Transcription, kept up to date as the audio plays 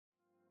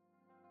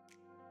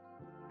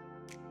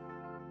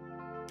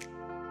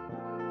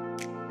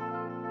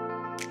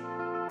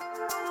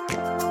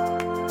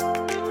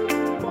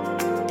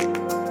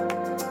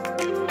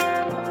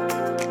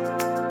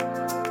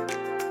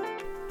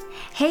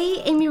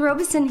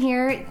Robeson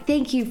here.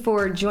 Thank you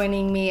for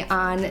joining me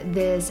on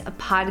this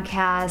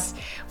podcast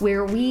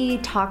where we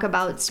talk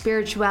about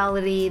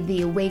spirituality,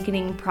 the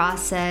awakening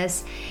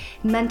process,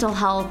 mental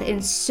health,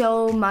 and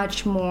so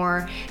much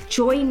more.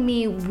 Join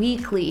me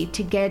weekly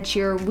to get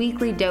your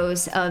weekly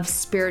dose of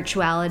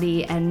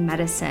spirituality and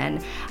medicine.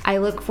 I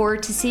look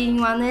forward to seeing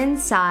you on the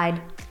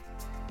inside.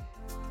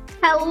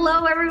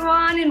 Hello,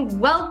 everyone, and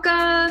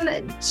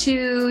welcome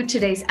to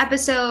today's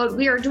episode.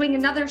 We are doing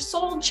another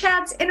Soul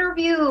Chats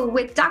interview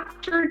with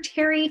Dr.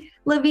 Terri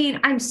Levine.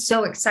 I'm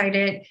so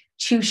excited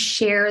to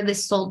share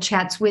this Soul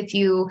Chats with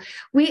you.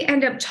 We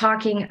end up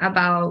talking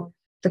about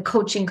the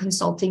coaching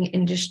consulting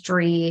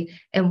industry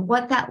and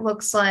what that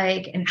looks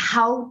like and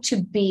how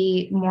to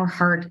be more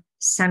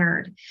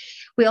heart-centered.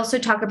 We also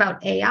talk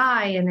about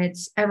AI and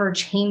its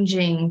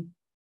ever-changing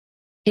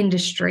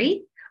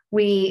industry.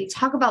 We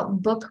talk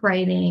about book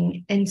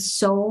writing and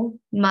so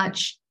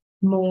much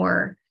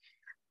more.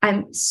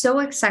 I'm so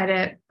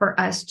excited for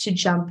us to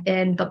jump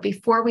in. But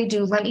before we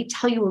do, let me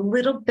tell you a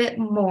little bit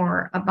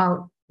more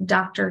about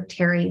Dr.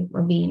 Terri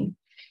Levine.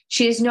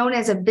 She is known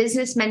as a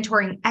business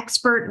mentoring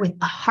expert with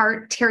a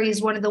heart. Terri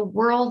is one of the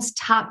world's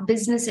top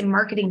business and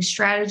marketing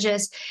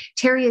strategists.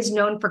 Terri is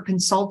known for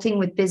consulting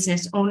with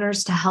business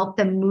owners to help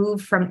them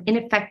move from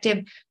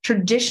ineffective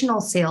traditional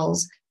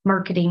sales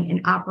marketing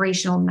and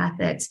operational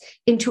methods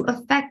into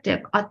effective,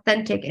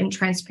 authentic, and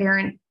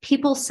transparent,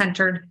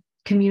 people-centered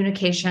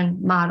communication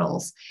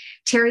models.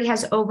 Terri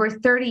has over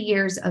 30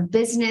 years of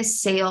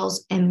business,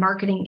 sales, and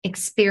marketing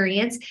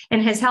experience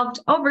and has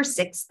helped over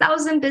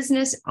 6,000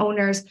 business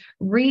owners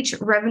reach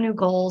revenue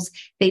goals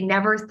they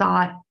never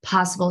thought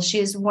possible. She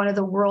is one of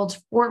the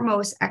world's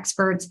foremost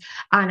experts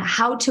on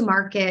how to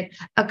market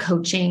a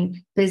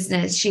coaching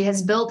business. She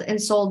has built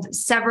and sold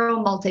several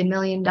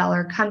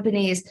multi-million-dollar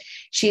companies.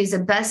 She is a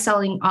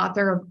best-selling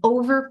author of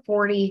over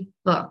 40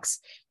 books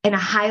and a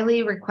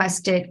highly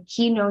requested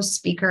keynote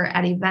speaker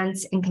at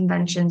events and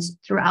conventions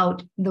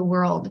throughout the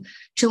world.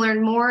 To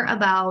learn more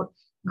about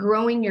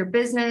growing your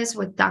business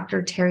with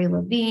Dr. Terri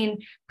Levine,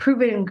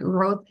 proven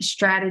growth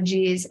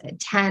strategies,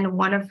 attend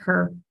one of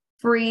her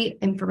free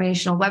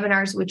informational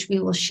webinars, which we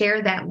will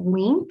share that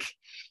link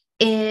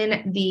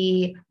in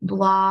the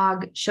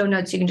blog show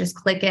notes. You can just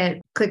click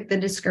it, click the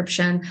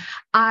description.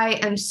 I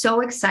am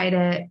so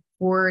excited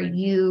for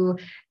you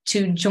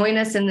to join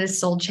us in this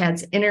Soul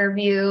Chats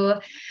interview.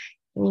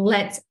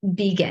 Let's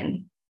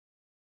begin.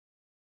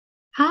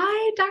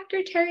 Hi, Dr.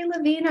 Terri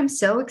Levine. I'm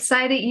so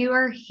excited you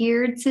are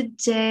here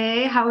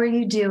today. How are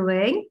you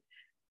doing?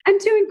 I'm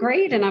doing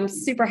great, and I'm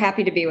super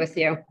happy to be with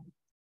you.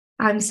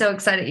 I'm so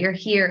excited you're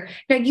here.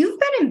 Now, you've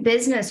been in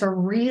business a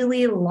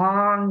really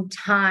long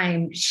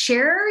time.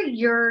 Share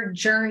your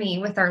journey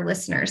with our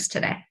listeners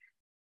today.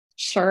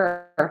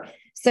 Sure.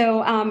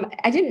 So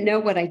I didn't know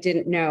what I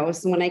didn't know.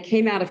 So when I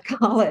came out of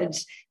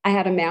college, I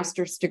had a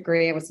master's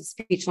degree. I was a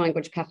speech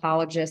language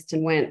pathologist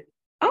and went,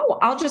 oh,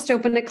 I'll just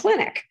open a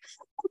clinic.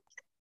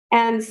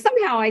 And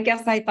somehow I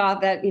guess I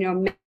thought that,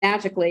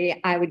 magically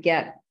I would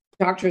get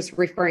doctors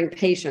referring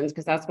patients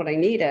because that's what I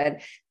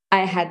needed.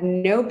 I had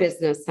no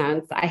business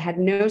sense. I had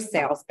no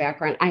sales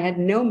background. I had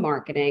no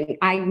marketing.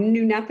 I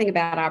knew nothing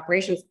about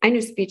operations. I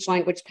knew speech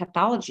language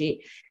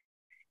pathology.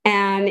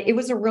 And it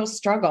was a real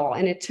struggle.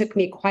 And it took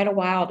me quite a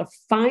while to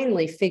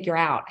finally figure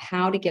out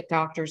how to get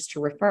doctors to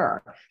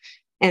refer.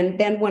 And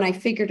then when I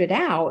figured it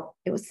out,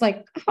 it was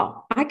like,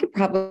 oh, I could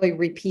probably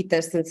repeat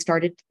this and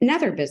started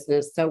another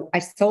business. So I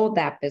sold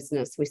that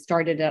business. We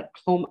started a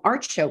home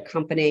art show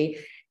company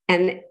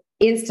and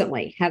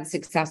instantly had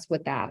success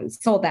with that and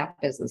sold that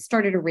business,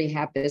 started a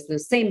rehab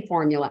business, same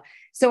formula.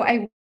 So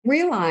I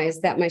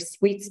realized that my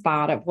sweet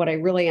spot of what I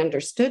really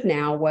understood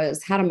now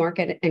was how to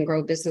market and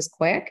grow business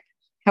quick.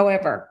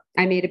 However,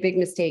 I made a big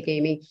mistake,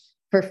 Amy.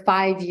 For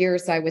 5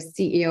 years, I was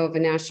CEO of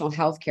a national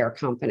healthcare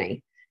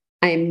company.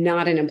 I am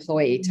not an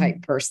employee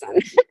type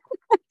person.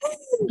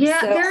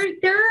 Yeah,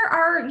 there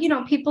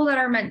are, people that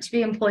are meant to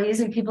be employees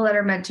and people that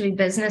are meant to be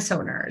business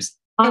owners.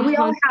 And we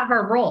all have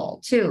our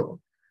role too.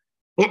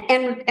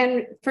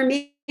 And for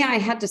me, I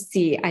had to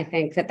see, I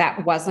think,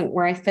 that wasn't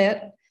where I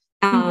fit.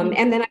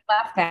 And then I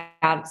left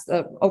that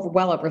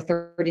well over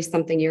 30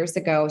 something years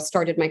ago,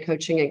 started my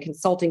coaching and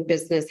consulting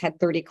business, had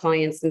 30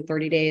 clients in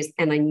 30 days,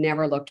 and I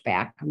never looked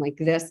back. I'm like,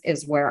 this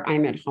is where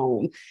I'm at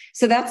home.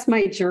 So that's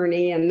my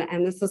journey.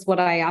 And this is what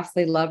I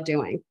absolutely love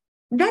doing.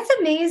 That's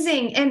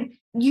amazing. And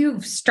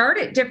you've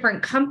started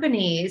different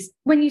companies.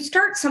 When you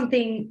start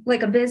something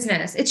like a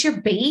business, it's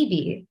your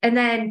baby. And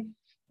then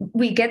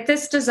we get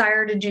this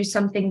desire to do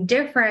something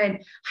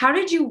different. How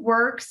did you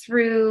work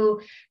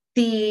through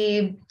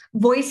the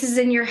voices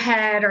in your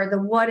head or the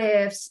what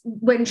ifs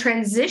when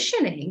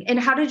transitioning? And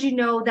how did you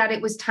know that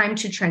it was time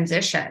to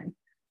transition?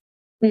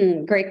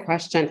 Great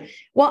question.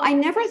 Well, I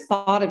never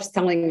thought of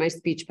selling my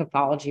speech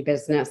pathology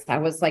business. I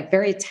was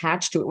very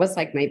attached to it. It was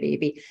like my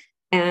baby.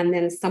 And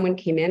then someone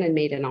came in and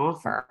made an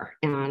offer.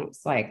 And it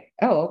was like,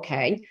 oh,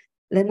 okay.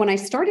 Then when I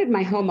started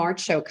my home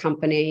art show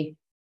company,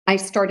 I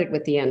started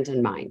with the end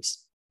in mind.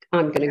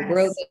 I'm going to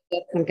grow Yes.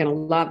 this. I'm going to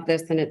love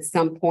this. And at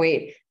some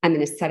point, I'm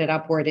going to set it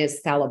up where it is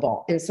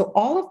sellable. And so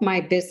all of my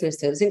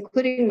businesses,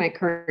 including my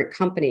current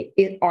company,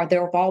 they've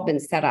all been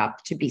set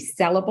up to be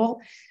sellable,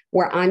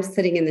 where I'm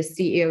sitting in the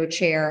CEO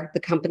chair. The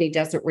company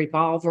doesn't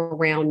revolve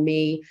around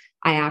me.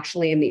 I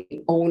actually am the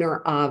owner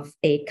of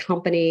a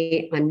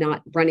company. I'm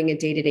not running a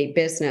day-to-day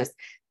business.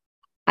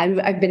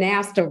 I've been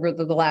asked over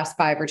the last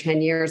 5 or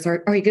 10 years,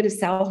 are you going to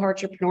sell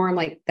Entrepreneur? I'm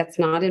like, that's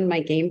not in my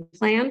game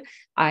plan.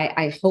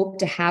 I hope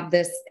to have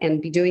this and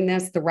be doing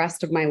this the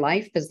rest of my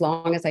life as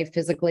long as I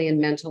physically and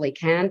mentally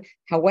can.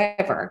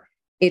 However,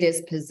 it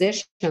is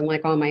positioned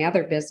like all my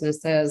other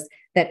businesses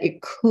that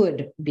it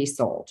could be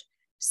sold.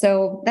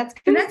 So that's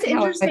And kind that's of how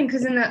interesting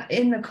because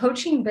in the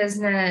coaching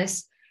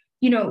business,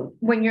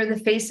 when you're the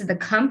face of the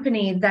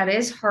company, that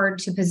is hard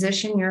to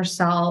position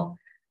yourself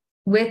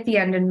with the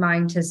end in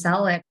mind to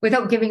sell it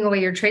without giving away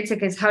your trade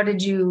secrets. How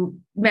did you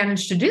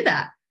manage to do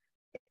that?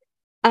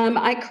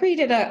 I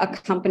created a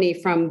company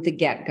from the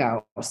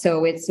get-go.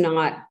 So it's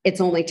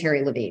only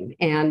Terri Levine,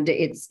 and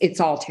it's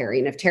all Terri.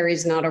 And if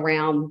Terry's not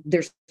around,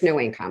 there's no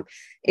income.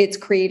 It's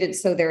created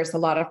so there's a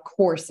lot of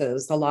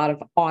courses, a lot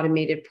of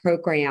automated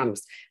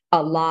programs,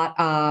 a lot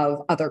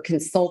of other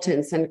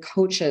consultants and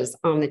coaches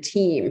on the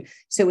team.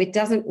 So it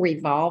doesn't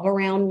revolve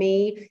around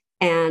me.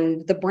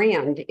 And the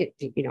brand,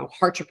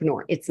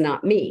 Entrepreneur, it's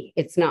not me.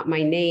 It's not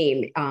my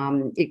name.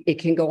 It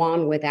can go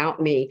on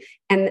without me.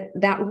 And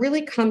that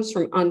really comes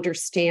from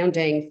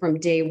understanding from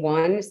day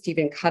one,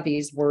 Stephen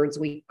Covey's words.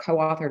 We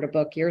co-authored a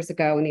book years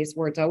ago, and these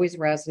words always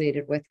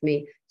resonated with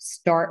me.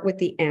 Start with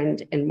the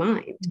end in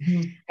mind.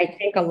 Mm-hmm. I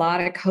think a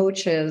lot of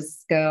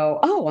coaches go,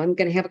 oh, I'm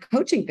going to have a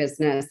coaching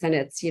business, and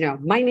it's,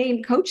 my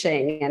name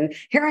coaching, and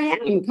here I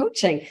am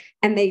coaching.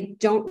 And they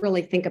don't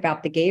really think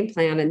about the game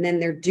plan. And then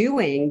they're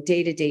doing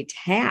day-to-day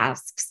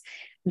tasks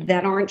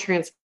that aren't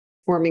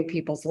transforming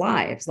people's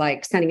lives,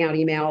 like sending out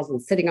emails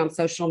and sitting on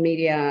social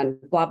media and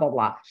blah, blah,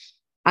 blah.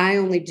 I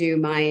only do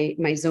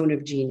my zone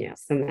of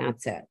genius, and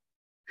that's it.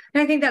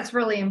 And I think that's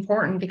really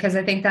important because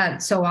I think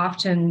that so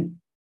often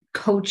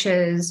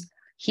coaches,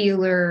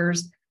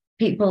 healers,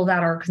 people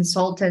that are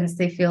consultants,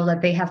 they feel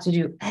that they have to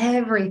do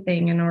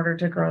everything in order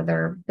to grow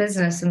their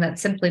business. And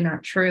that's simply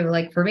not true.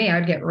 Like for me,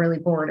 I'd get really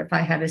bored if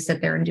I had to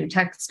sit there and do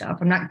tech stuff.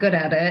 I'm not good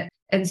at it.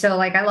 And so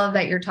I love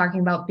that you're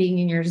talking about being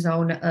in your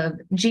zone of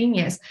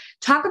genius.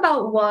 Talk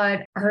about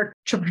what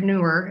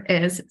Entrepreneur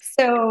is.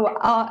 So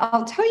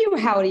I'll tell you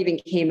how it even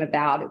came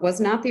about. It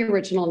was not the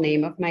original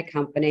name of my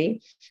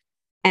company.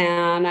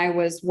 And I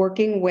was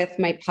working with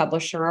my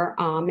publisher,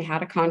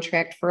 had a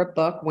contract for a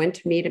book, went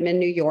to meet him in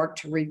New York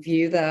to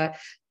review the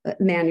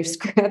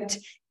manuscript.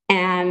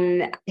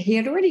 And he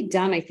had already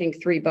done, I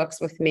think, 3 books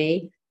with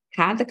me,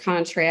 had the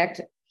contract.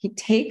 He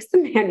takes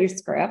the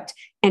manuscript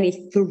and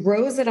he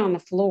throws it on the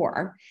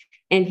floor.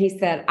 And he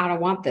said, I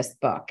don't want this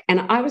book.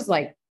 And I was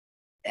like,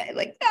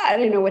 I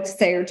didn't know what to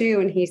say or do.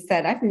 And he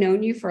said, I've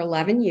known you for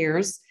 11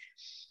 years.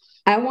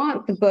 I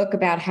want the book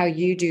about how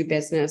you do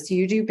business.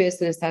 You do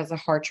business as a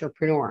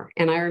entrepreneur.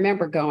 And I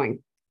remember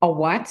going, a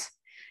what?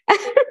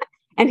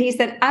 And he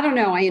said, I don't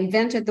know. I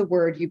invented the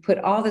word. You put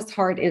all this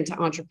heart into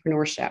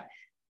entrepreneurship.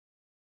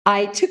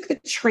 I took the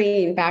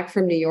train back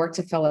from New York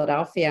to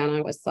Philadelphia, and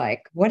I was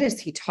like, what is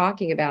he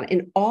talking about?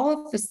 And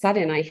all of a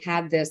sudden I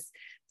had this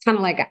kind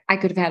of like, I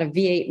could have had a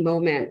V8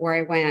 moment where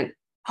I went,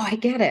 oh, I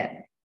get it.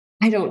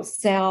 I don't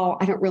sell.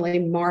 I don't really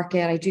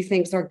market. I do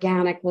things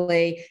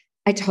organically.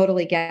 I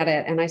totally get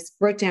it. And I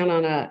wrote down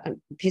on a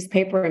piece of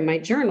paper in my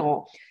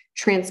journal,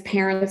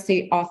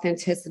 transparency,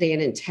 authenticity,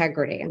 and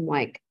integrity. I'm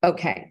like,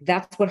 okay,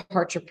 that's what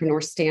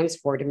Entrepreneur stands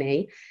for to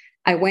me.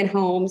 I went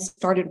home,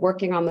 started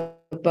working on the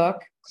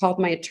book, called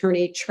my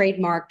attorney,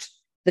 trademarked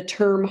the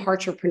term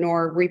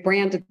Entrepreneur,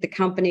 rebranded the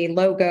company,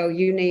 logo,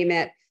 you name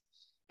it.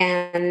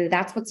 And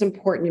that's what's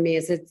important to me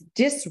is it's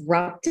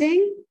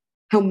disrupting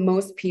how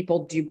most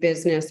people do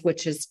business,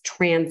 which is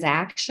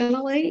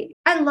transactionally.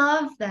 I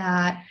love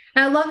that.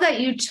 And I love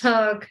that you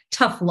took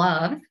tough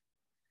love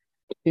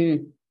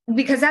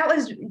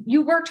because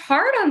you worked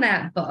hard on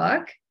that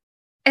book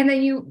and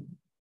then you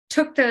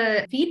took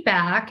the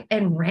feedback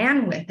and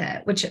ran with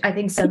it, which I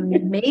think is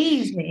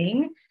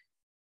amazing.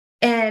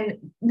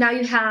 And now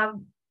you have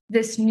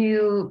this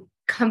new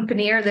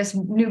company or this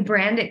new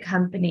branded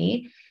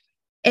company.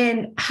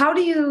 And how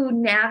do you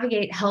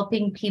navigate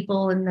helping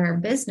people in their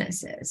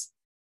businesses?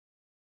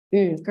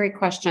 Great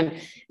question.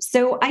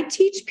 So I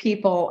teach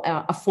people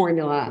a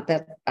formula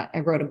that I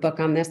wrote a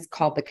book on this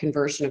called the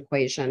conversion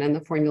equation. And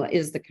the formula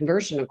is the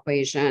conversion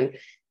equation.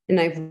 And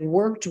I've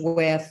worked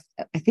with,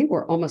 I think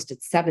we're almost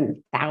at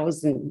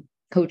 7,000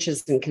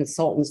 coaches and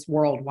consultants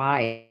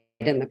worldwide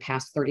in the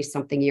past 30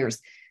 something years,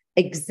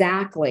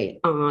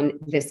 exactly on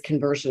this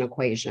conversion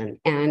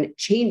equation, and it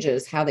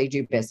changes how they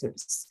do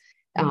business.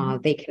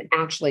 They can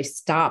actually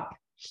stop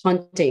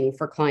hunting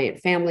for client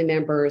family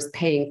members,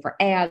 paying for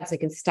ads. They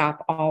can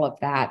stop all of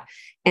that.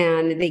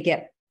 And they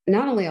get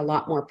not only a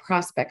lot more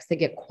prospects, they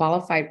get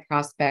qualified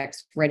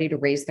prospects ready to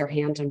raise their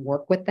hand and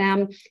work with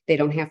them. They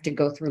don't have to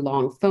go through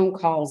long phone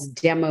calls,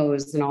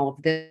 demos, and all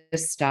of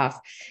this stuff.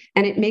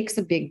 And it makes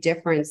a big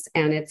difference.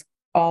 And it's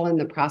all in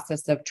the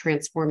process of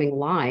transforming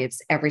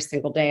lives every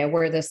single day. I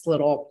wear this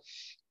little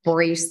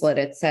bracelet.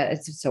 It's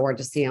so hard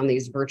to see on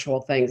these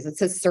virtual things. It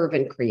says serve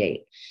and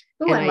create.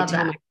 Oh, And I I love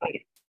tell that. my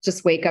clients,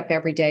 just wake up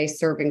every day,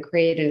 serve and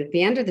create. And at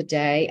the end of the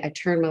day, I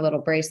turn my little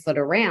bracelet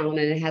around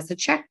and it has a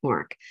check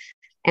mark.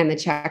 And the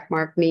check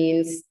mark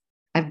means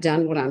I've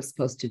done what I'm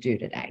supposed to do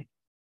today.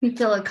 You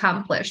feel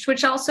accomplished,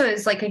 which also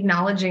is like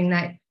acknowledging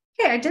that,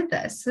 hey, I did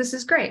this. This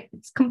is great.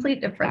 It's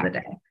completed for the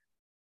day.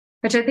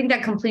 Which I think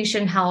that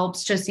completion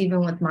helps just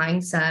even with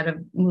mindset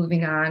of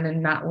moving on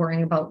and not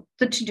worrying about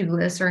the to-do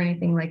list or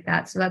anything like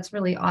that. So that's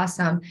really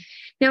awesome.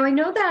 Now, I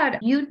know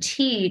that you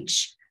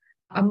teach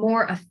a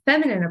more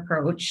feminine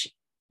approach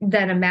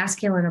than a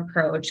masculine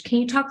approach. Can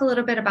you talk a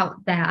little bit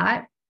about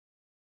that?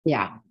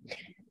 Yeah.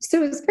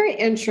 So it's very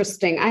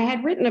interesting. I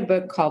had written a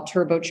book called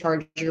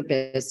Turbocharge Your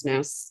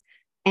Business,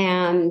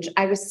 and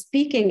I was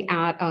speaking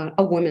at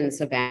a women's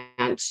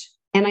event,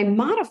 and I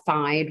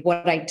modified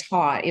what I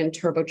taught in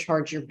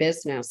Turbocharge Your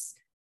Business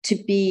to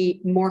be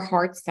more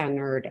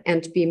heart-centered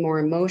and to be more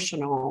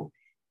emotional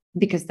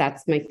because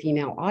that's my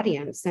female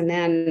audience. And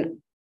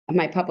then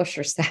my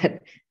publisher said,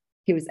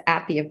 he was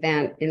at the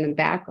event in the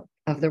back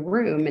of the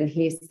room. And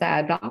he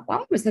said, while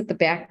I was at the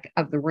back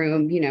of the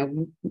room,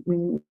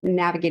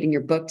 navigating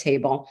your book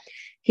table,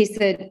 he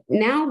said,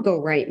 now go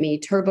write me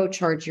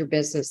Turbocharge Your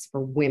Business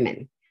for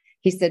Women.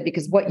 He said,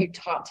 because what you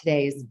taught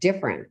today is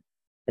different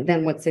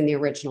than what's in the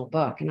original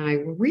book. And I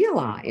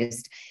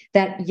realized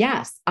that,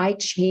 yes, I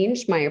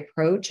changed my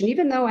approach. And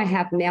even though I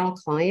have male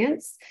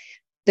clients,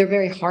 they're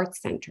very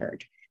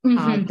heart-centered.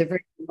 Mm-hmm. They're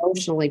very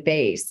emotionally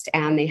based,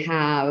 and they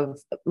have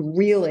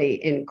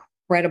really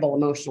incredible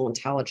emotional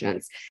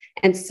intelligence.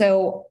 And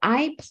so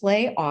I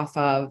play off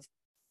of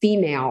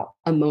female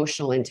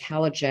emotional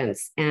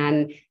intelligence.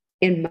 And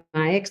in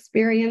my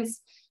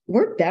experience,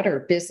 we're better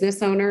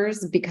business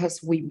owners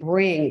because we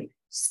bring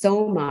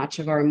so much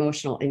of our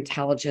emotional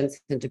intelligence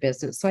into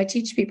business. So I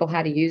teach people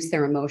how to use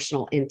their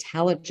emotional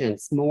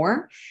intelligence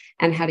more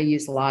and how to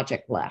use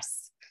logic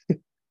less.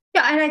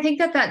 Yeah, and I think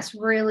that that's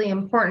really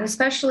important,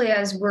 especially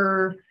as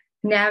we're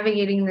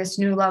navigating this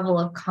new level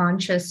of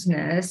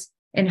consciousness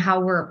and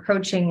how we're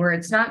approaching where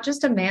it's not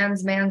just a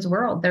man's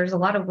world. There's a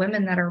lot of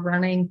women that are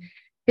running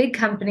big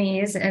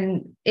companies,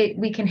 and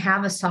we can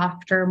have a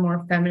softer,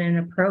 more feminine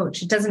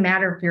approach. It doesn't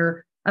matter if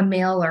you're a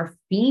male or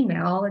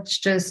female. It's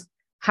just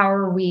how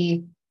are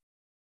we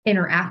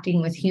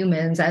interacting with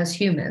humans as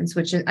humans,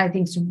 which I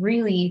think is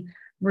really,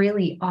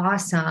 really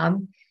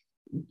awesome.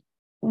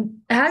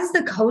 As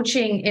the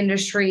coaching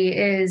industry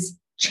is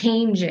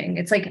changing,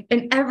 it's like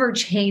an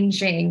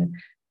ever-changing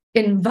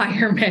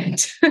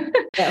environment,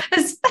 Yeah.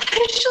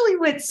 especially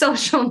with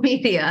social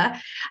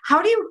media.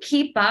 How do you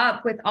keep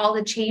up with all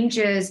the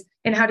changes,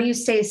 and how do you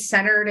stay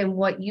centered in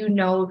what you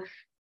know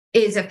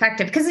is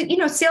effective? Because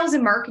sales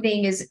and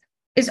marketing is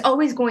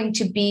always going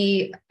to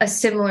be a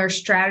similar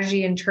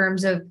strategy in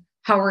terms of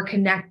how we're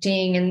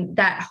connecting and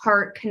that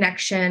heart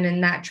connection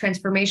and that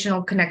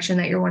transformational connection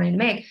that you're wanting to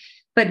make.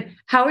 But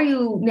how are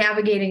you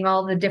navigating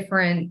all the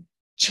different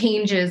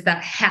changes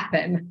that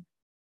happen?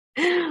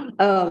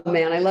 Oh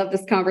man, I love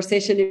this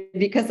conversation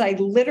because I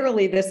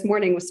literally this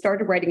morning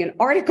started writing an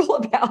article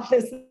about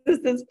this. This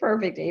is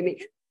perfect,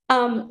 Amy.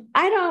 I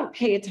don't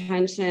pay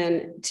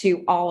attention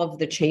to all of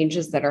the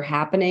changes that are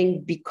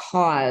happening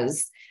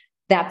because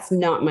that's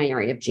not my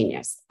area of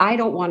genius. I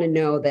don't want to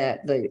know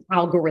that the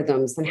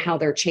algorithms and how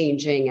they're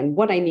changing and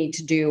what I need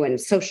to do in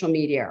social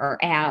media or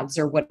ads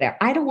or whatever.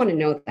 I don't want to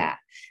know that.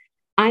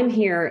 I'm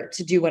here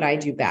to do what I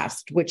do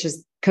best, which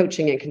is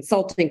coaching and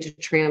consulting to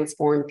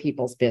transform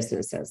people's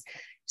businesses.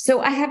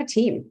 So I have a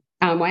team.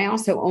 I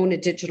also own a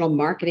digital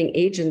marketing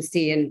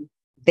agency, and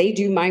they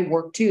do my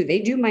work too. They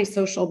do my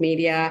social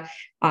media.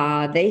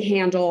 They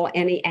handle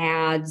any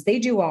ads. They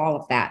do all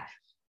of that.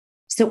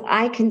 So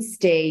I can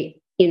stay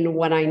in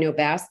what I know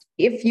best.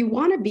 If you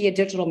want to be a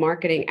digital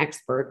marketing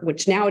expert,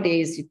 which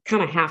nowadays you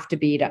kind of have to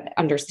be to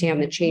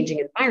understand the changing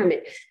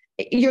environment,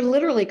 you're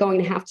literally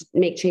going to have to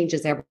make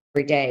changes every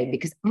day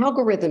because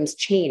algorithms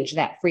change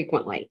that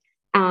frequently.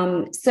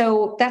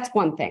 So that's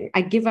one thing.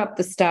 I give up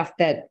the stuff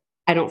that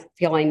I don't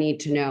feel I need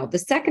to know. The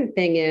second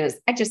thing is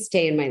I just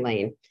stay in my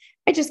lane.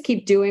 I just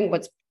keep doing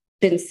what's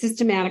been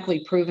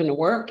systematically proven to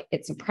work.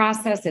 It's a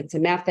process, it's a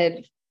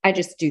method. I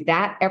just do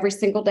that every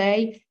single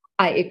day.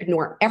 I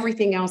ignore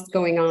everything else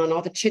going on,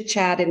 all the chit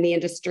chat in the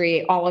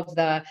industry, all of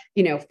the,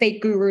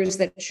 fake gurus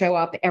that show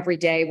up every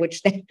day,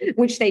 which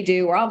they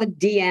do, or all the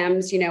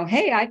DMs,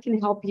 hey, I can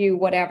help you,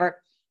 whatever.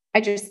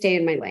 I just stay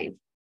in my lane.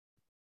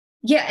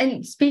 Yeah.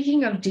 And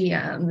speaking of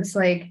DMs,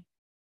 like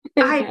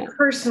I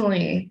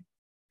personally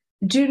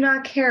do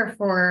not care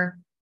for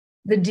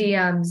the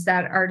DMs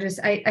that are just,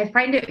 I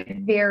find it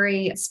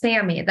very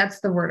spammy. That's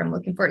the word I'm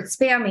looking for. It's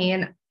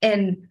spammy.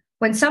 And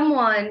when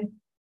someone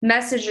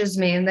messages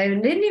me and they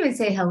didn't even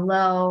say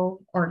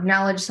hello or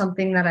acknowledge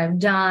something that I've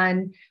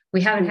done.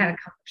 We haven't had a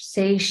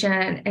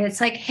conversation. And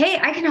it's like, hey,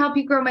 I can help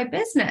you grow my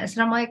business.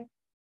 And I'm like,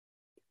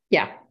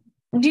 yeah.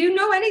 do you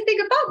know anything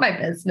about my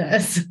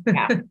business?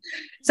 Yeah.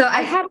 So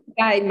I had a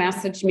guy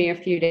message me a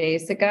few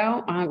days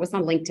ago. I was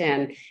on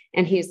LinkedIn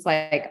and he's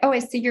like, oh, I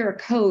see you're a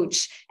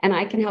coach and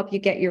I can help you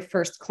get your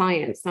first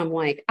clients. I'm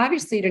like,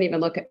 obviously you didn't even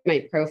look at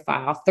my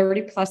profile,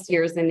 30 plus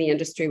years in the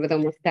industry with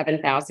almost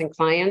 7,000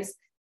 clients.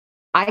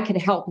 I could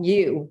help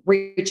you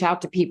reach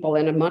out to people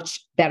in a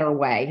much better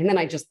way. And then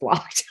I just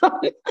blocked.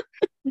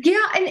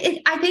 yeah. And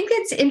I think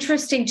it's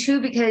interesting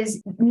too,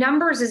 because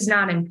numbers is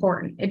not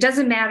important. It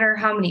doesn't matter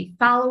how many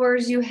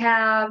followers you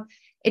have.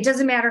 It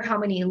doesn't matter how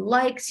many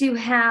likes you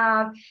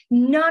have.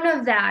 None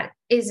of that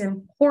is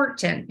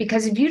important,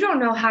 because if you don't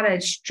know how to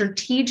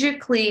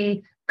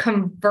strategically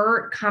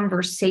convert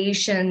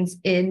conversations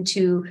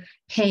into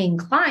paying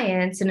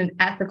clients in an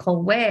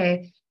ethical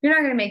way, you're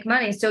not going to make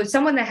money. So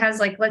someone that has,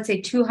 like, let's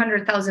say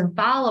 200,000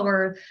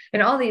 followers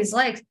and all these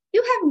likes,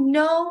 you have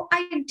no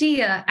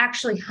idea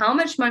actually how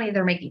much money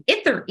they're making,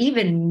 if they're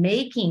even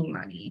making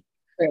money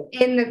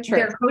in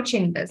their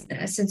coaching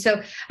business. And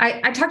so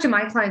I talk to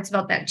my clients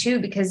about that too,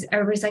 because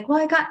everybody's like,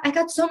 well, I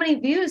got so many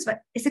views, but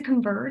is it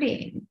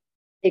converting?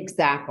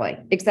 Exactly.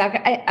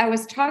 I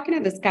was talking to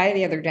this guy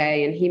the other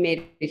day and he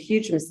made a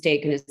huge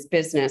mistake in his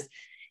business.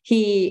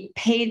 He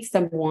paid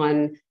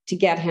someone to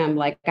get him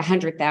like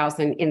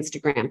 100,000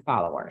 Instagram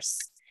followers,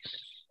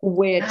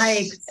 which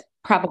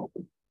probably,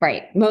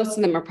 right. Most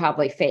of them are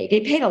probably fake. He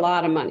paid a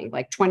lot of money,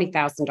 like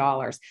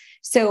 $20,000.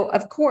 So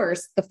of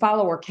course the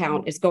follower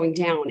count is going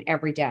down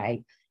every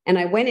day. And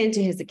I went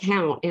into his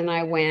account and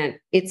I went,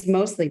 it's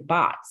mostly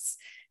bots.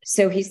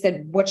 So he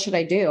said, what should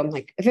I do? I'm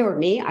like, if it were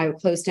me, I would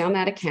close down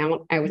that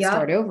account. I would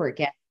start over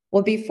again.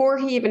 Well, before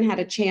he even had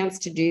a chance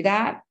to do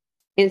that,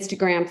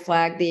 Instagram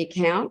flagged the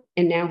account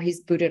and now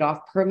he's booted off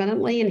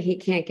permanently and he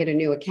can't get a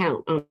new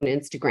account on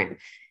Instagram.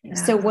 Yeah.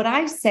 So what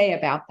I say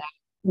about that,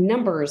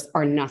 numbers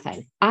are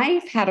nothing.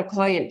 I've had a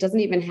client doesn't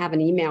even have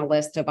an email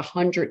list of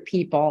 100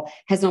 people,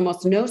 has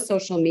almost no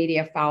social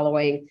media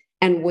following,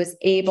 and was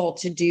able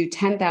to do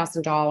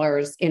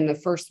 $10,000 in the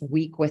first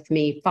week with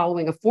me,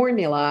 following a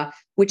formula,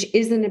 which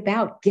isn't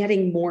about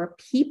getting more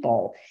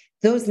people.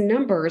 Those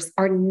numbers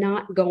are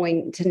not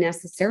going to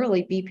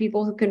necessarily be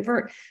people who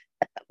convert.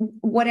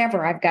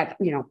 Whatever, I've got,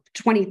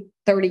 20,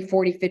 30,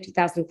 40,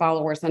 50,000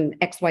 followers on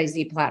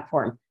XYZ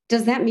platform.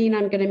 Does that mean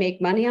I'm going to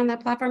make money on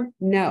that platform?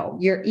 No,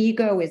 your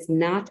ego is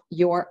not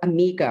your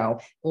amigo.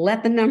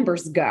 Let the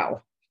numbers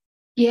go.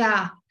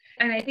 Yeah.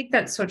 And I think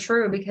that's so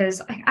true,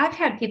 because I've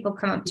had people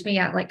come up to me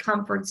at like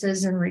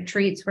conferences and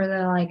retreats where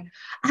they're like,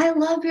 I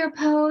love your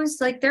posts.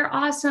 Like, they're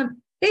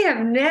awesome. They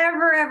have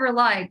never, ever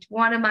liked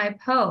one of my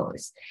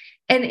posts.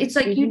 And it's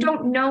like, you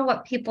don't know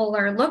what people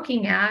are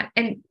looking at.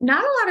 And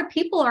not a lot of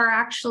people are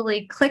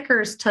actually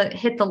clickers to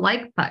hit the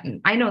like button.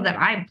 I know that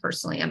I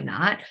personally am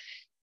not.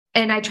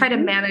 And I try to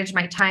manage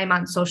my time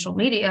on social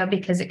media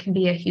because it can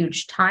be a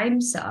huge time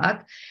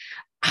suck.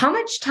 How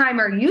much time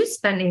are you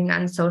spending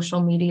on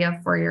social media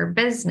for your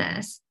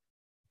business?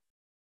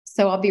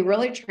 So I'll be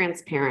really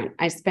transparent.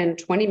 I spend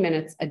 20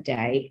 minutes a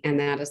day, and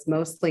that is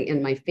mostly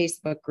in my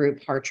Facebook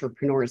group,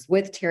 Heartrepreneurs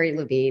with Terri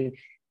Levine.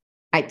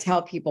 I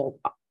tell people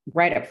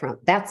right up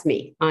front, that's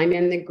me. I'm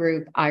in the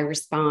group. I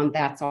respond.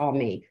 That's all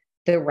me.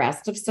 The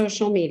rest of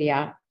social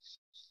media,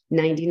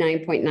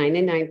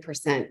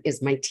 99.99%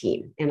 is my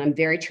team. And I'm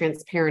very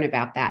transparent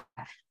about that.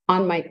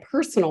 On my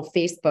personal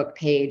Facebook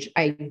page,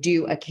 I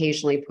do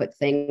occasionally put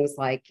things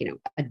like,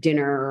 a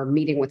dinner or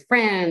meeting with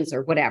friends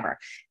or whatever.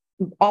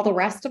 All the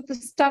rest of the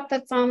stuff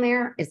that's on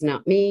there is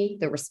not me.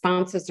 The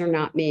responses are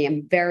not me.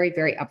 I'm very,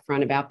 very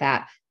upfront about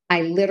that.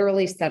 I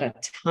literally set a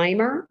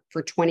timer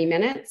for 20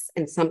 minutes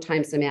and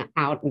sometimes I'm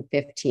out in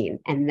 15,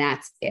 and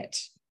that's it.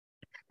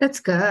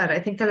 That's good. I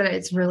think that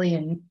it's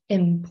really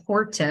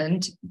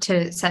important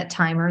to set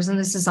timers. And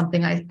this is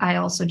something I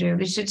also do.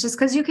 It's just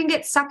because you can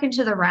get stuck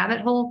into the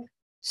rabbit hole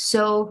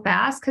so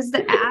fast, because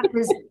the app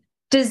is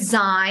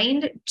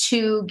designed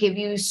to give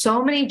you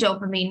so many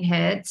dopamine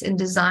hits and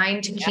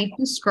designed to keep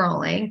you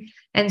scrolling.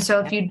 And so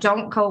if you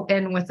don't go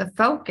in with a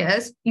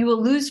focus, you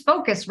will lose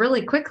focus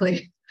really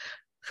quickly.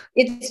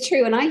 It's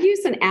true. And I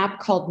use an app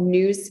called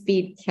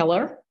Newsfeed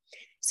Killer.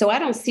 So I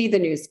don't see the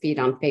newsfeed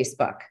on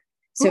Facebook.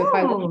 So if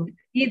I want to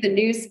see the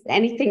news,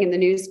 anything in the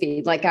news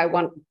feed, like I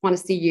want to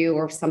see you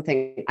or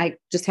something, I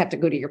just have to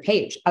go to your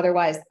page.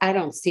 Otherwise, I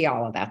don't see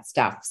all of that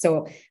stuff.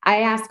 So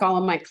I ask all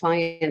of my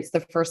clients the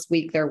first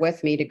week they're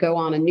with me to go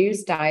on a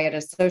news diet,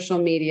 a social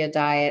media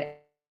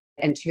diet,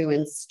 and to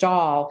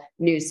install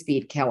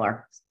Newsfeed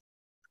Killer.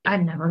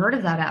 I've never heard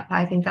of that app.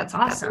 I think that's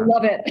awesome. I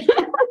love it.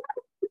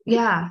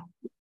 Yeah.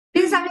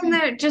 Because I mean,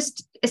 they're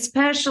just,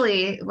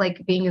 especially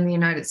like being in the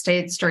United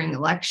States during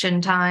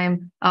election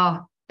time.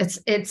 Oh,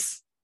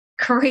 it's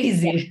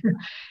crazy. Yeah,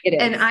 it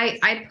is. And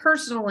I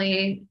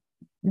personally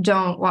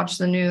don't watch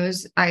the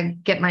news. I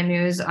get my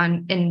news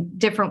in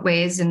different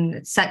ways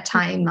and set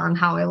time on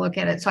how I look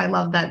at it. So I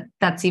love that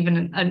that's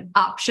even an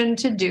option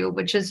to do,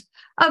 which is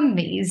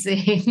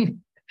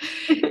amazing.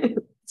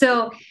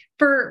 So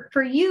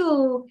for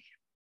you,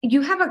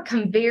 you have a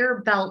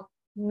conveyor belt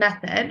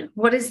method.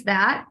 What is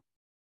that?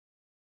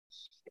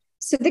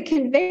 So the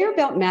conveyor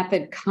belt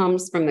method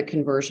comes from the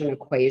conversion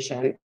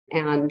equation.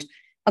 And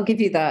I'll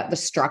give you the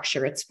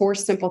structure. It's four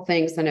simple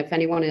things. And if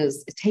anyone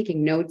is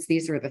taking notes,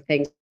 these are the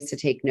things to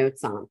take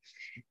notes on.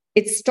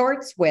 It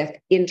starts with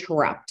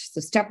interrupt.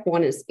 So step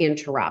one is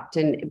interrupt.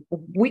 And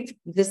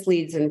this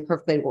leads in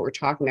perfectly what we're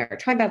talking about. We're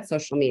talking about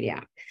social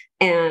media.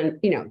 And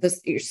you're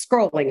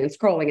scrolling and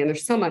scrolling, and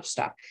there's so much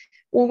stuff.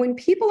 Well, when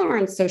people are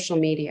on social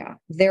media,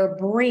 their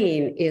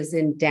brain is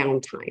in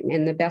downtime.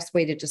 And the best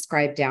way to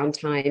describe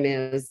downtime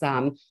is,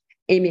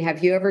 Amy,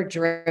 have you ever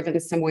driven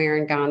somewhere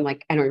and gone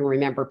like, I don't even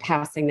remember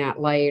passing that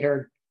light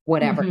or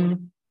whatever?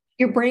 Mm-hmm.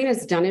 Your brain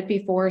has done it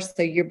before.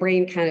 So your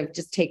brain kind of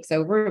just takes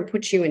over and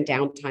puts you in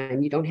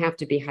downtime. You don't have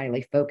to be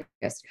highly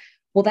focused.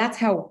 Well, that's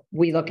how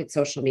we look at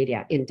social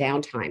media, in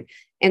downtime.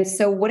 And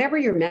so whatever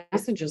your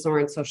messages are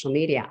on social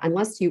media,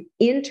 unless you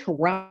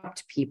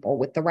interrupt people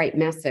with the right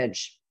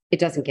message, it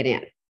doesn't get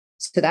in.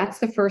 So that's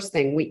the first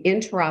thing. We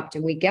interrupt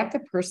and we get the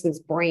person's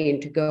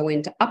brain to go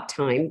into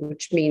uptime,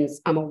 which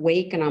means I'm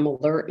awake and I'm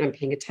alert and I'm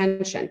paying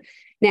attention.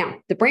 Now,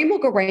 the brain will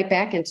go right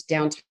back into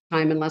downtime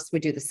unless we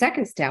do the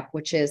second step,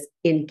 which is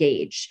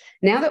engage.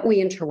 Now that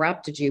we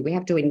interrupted you, we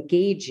have to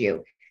engage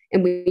you.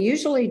 And we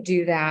usually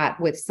do that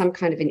with some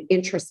kind of an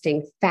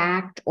interesting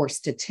fact or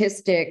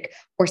statistic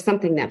or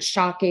something that's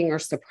shocking or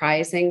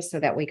surprising so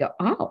that we go,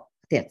 oh,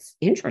 that's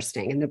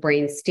interesting. And the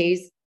brain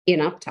stays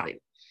in uptime.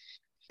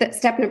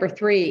 Step number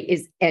 3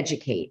 is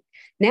educate.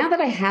 Now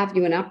that I have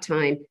you in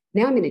uptime,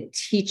 now I'm going to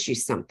teach you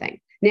something.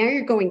 Now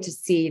you're going to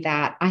see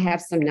that I have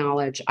some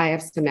knowledge, I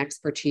have some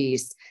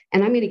expertise,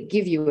 and I'm going to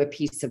give you a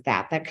piece of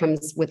that. That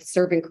comes with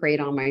serve and create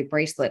on my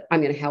bracelet.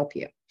 I'm going to help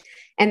you.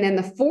 And then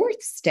the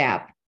fourth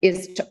step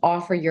is to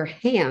offer your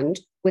hand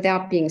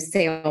without being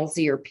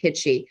salesy or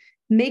pitchy,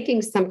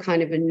 making some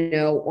kind of a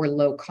no or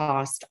low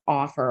cost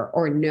offer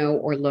or no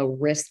or low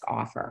risk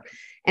offer.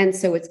 And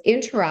so it's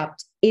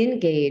interrupt,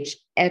 engage,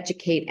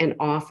 educate, and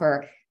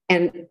offer.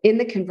 And in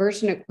the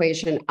conversion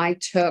equation, I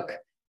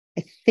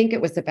think it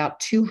was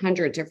about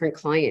 200 different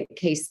client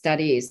case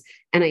studies,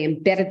 and I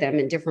embedded them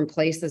in different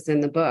places in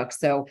the book.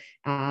 So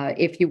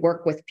if you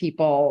work with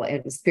people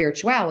in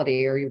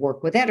spirituality, or you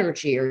work with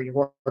energy, or you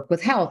work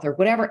with health, or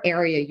whatever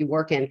area you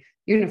work in,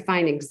 you're going to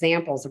find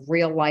examples of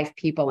real life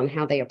people and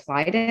how they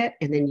applied it.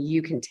 And then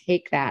you can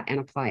take that and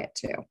apply it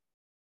too.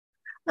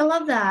 I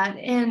love that.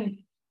 And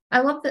I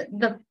love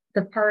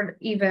the part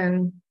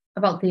even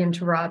about the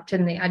interrupt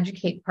and the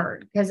educate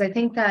part, because I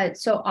think that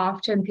so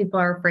often people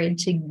are afraid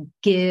to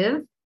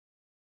give.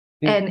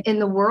 And in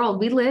the world,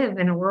 we live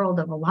in a world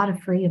of a lot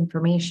of free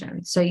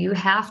information. So you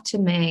have to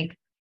make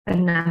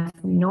enough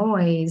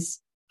noise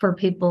for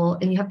people,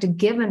 and you have to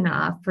give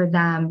enough for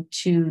them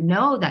to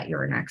know that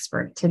you're an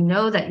expert, to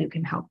know that you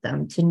can help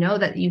them, to know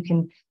that you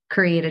can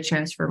create a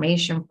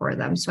transformation for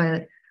them.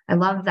 So I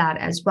love that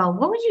as well.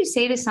 What would you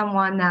say to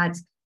someone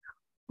that's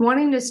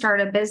wanting to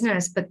start a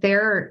business, but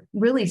they're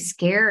really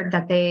scared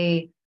that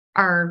they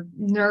are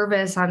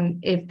nervous on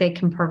if they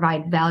can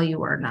provide value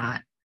or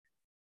not?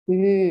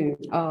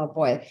 Oh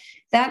boy,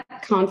 that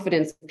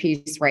confidence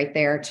piece right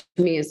there to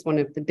me is one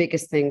of the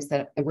biggest things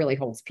that really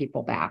holds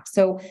people back.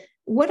 So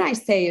what I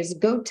say is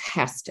go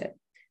test it.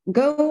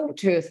 Go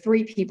to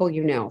 3 people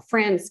you know,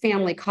 friends,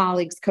 family,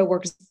 colleagues,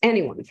 coworkers,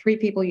 anyone, 3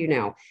 people you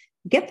know.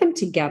 Get them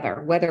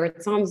together, whether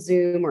it's on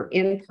Zoom or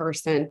in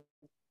person,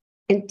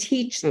 and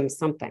teach them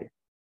something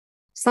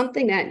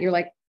that you're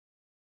like,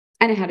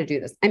 I know how to do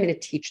this. I'm going to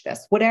teach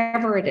this,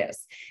 whatever it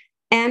is.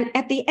 And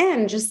at the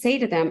end, just say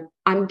to them,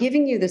 I'm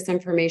giving you this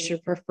information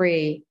for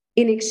free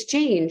in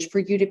exchange for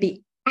you to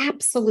be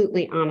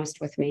absolutely honest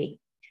with me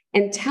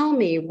and tell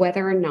me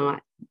whether or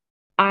not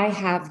I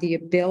have the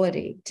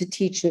ability to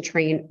teach and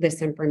train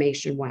this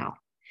information well.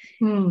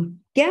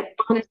 Get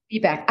honest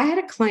feedback. I had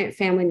a client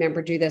family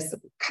member do this a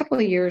couple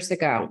of years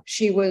ago.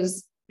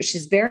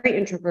 She's very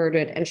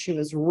introverted, and she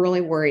was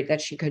really worried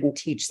that she couldn't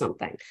teach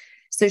something.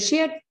 So she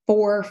had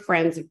 4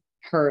 friends of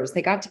hers.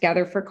 They got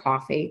together for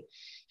coffee,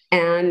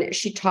 and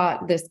she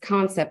taught this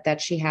concept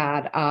that she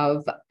had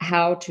of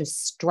how to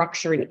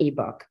structure an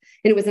ebook.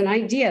 And it was an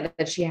idea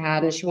that she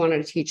had, and she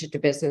wanted to teach it to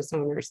business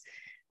owners.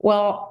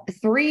 Well,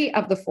 3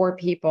 of the 4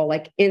 people,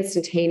 like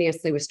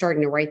instantaneously, was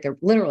starting to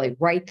literally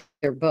write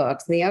their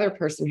books. And the other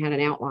person had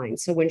an outline.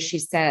 So when she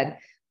said,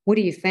 what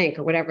do you think?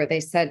 Or whatever, they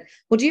said,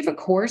 well, do you have a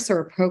course or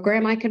a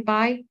program I could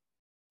buy?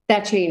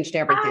 That changed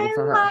everything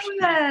for her. I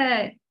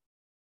love it.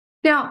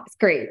 Now, It's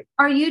great.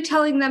 Are you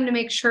telling them to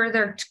make sure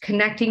they're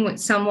connecting with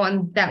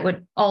someone that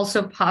would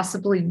also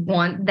possibly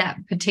want that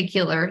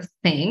particular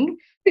thing?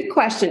 Good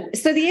question.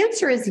 So the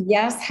answer is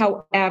yes.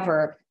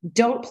 However,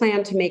 don't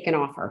plan to make an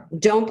offer.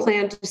 Don't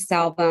plan to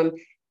sell them.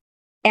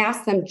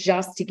 Ask them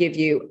just to give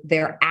you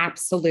their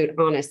absolute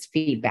honest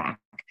feedback.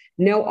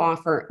 No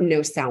offer,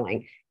 no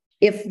selling.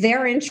 If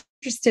they're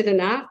interested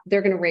enough,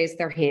 they're going to raise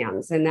their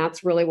hands. And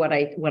that's really what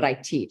I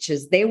teach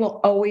is they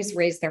will always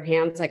raise their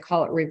hands. I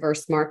call it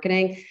reverse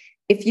marketing.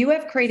 If you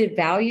have created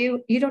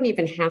value, you don't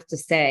even have to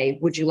say,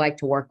 would you like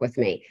to work with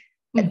me?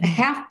 Mm-hmm.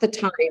 Half the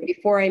time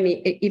before I'm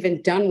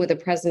even done with a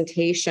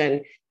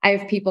presentation, I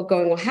have people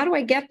going, well, how do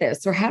I get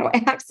this? Or how do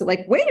I access it?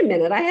 Like, wait a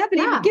minute, I haven't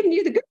even given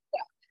you the good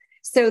stuff.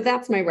 So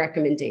that's my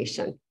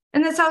recommendation.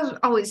 And that's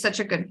always such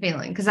a good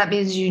feeling, because that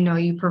means,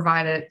 you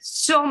provided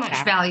so much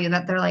value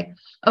that they're like,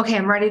 okay,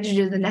 I'm ready to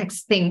do the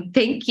next thing.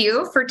 Thank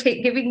you for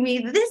giving me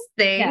this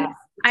thing. Yeah,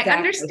 exactly. I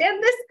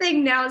understand this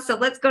thing now. So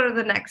let's go to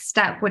the next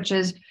step, which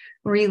is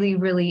really,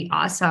 really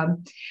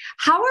awesome.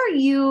 How are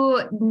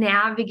you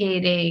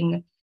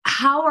navigating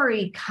how our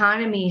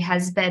economy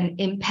has been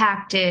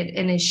impacted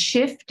and is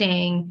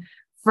shifting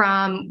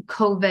from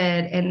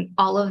COVID and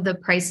all of the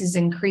prices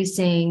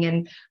increasing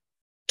and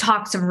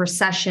talks of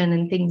recession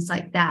and things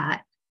like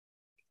that?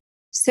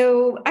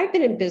 So I've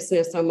been in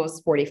business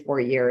almost 44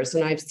 years,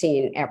 and I've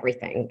seen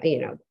everything.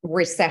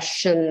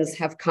 Recessions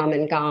have come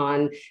and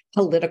gone.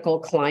 Political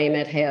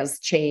climate has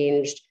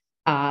changed.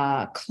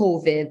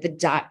 COVID, the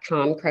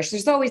dot-com crash.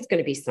 There's always going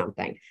to be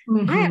something.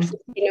 Mm-hmm. I actually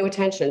pay no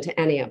attention to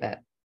any of it.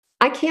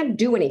 I can't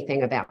do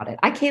anything about it.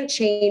 I can't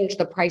change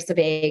the price of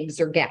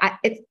eggs or gas.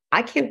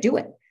 I can't do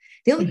it.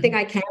 The only thing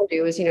I can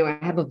do is, I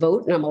have a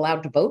vote and I'm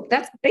allowed to vote.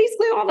 That's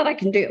basically all that I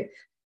can do.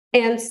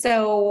 And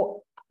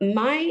so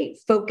my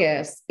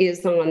focus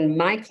is on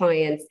my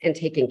clients and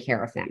taking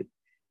care of them,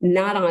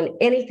 not on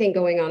anything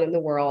going on in the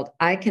world.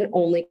 I can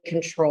only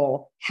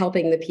control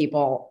helping the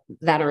people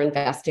that are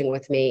investing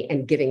with me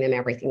and giving them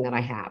everything that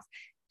I have.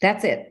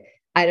 That's it.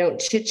 I don't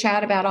chit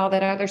chat about all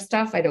that other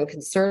stuff. I don't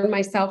concern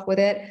myself with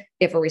it.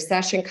 If a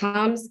recession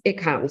comes, it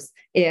comes.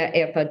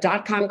 If a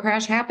dot-com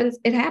crash happens,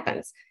 it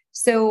happens.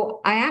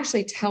 So I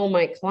actually tell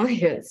my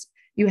clients,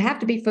 you have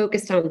to be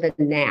focused on the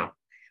now.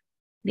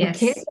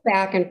 Yes. We can't go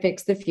back and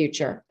fix the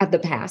future of the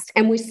past.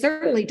 And we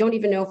certainly don't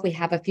even know if we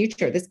have a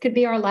future. This could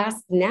be our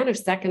last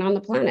nanosecond on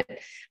the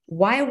planet.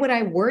 Why would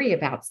I worry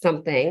about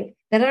something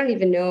that I don't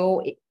even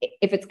know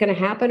if it's going to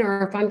happen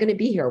or if I'm going to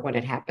be here when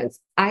it happens?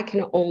 I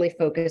can only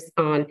focus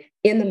on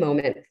in the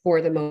moment,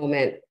 for the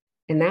moment.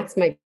 And that's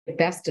my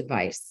best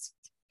advice.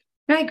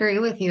 I agree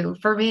with you.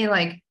 For me,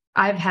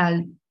 I've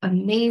had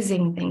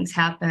amazing things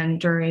happen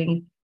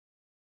during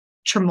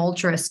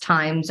tumultuous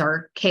times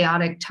or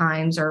chaotic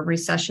times or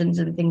recessions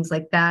and things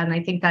like that. And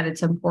I think that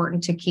it's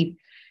important to keep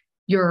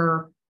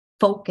your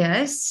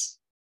focus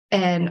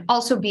and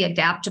also be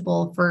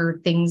adaptable for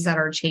things that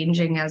are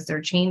changing as they're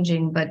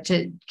changing, but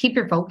to keep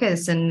your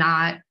focus and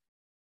not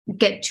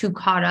get too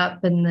caught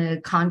up in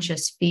the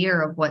conscious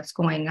fear of what's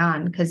going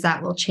on, because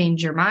that will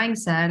change your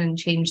mindset and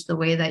change the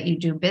way that you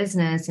do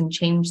business and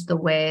change the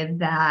way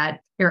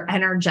that you're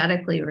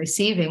energetically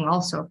receiving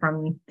also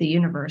from the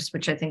universe,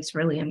 which I think is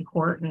really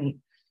important.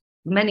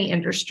 Many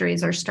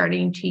industries are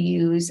starting to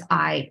use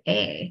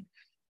AI.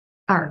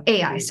 Sorry,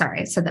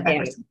 I said that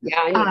backwards.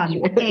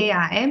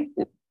 AI.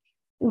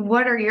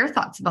 What are your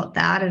thoughts about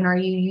that? And are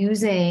you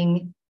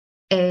using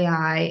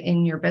AI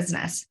in your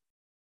business?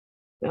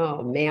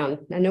 Oh, man.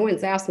 No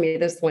one's asked me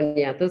this one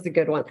yet. This is a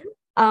good one.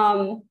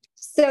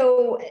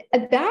 So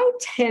about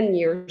 10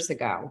 years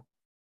ago,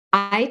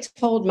 I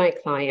told my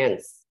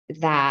clients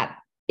that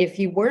if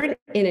you weren't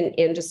in an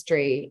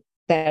industry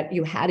that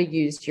you had to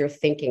use your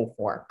thinking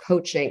for,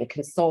 coaching,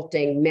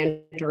 consulting,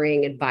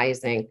 mentoring,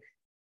 advising,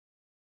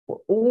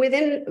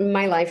 within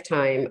my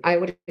lifetime, I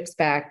would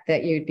expect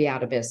that you'd be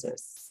out of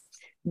business.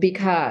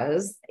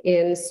 Because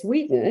in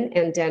Sweden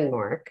and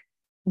Denmark,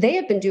 they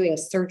have been doing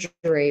surgery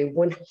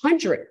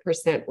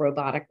 100%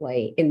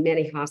 robotically in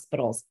many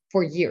hospitals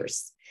for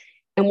years.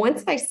 And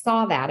once I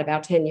saw that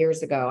about 10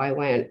 years ago, I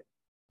went,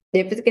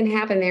 if it's going to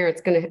happen there,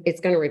 it's going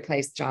to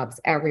replace jobs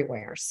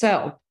everywhere.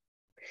 So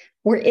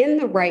we're in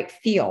the right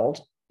field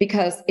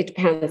because it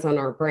depends on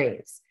our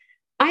brains.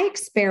 I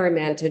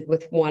experimented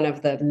with one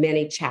of the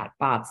many chat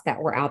bots that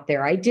were out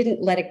there. I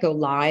didn't let it go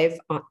live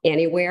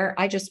anywhere.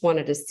 I just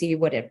wanted to see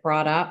what it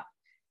brought up.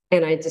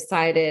 And I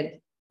decided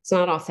it's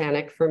not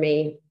authentic for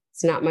me.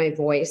 It's not my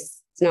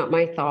voice. It's not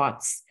my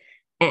thoughts.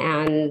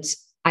 And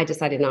I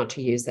decided not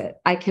to use it.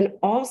 I can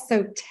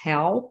also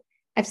tell,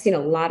 I've seen a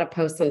lot of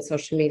posts on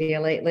social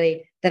media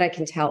lately that I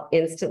can tell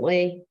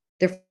instantly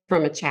they're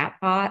from a chat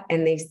bot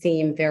and they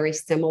seem very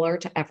similar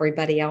to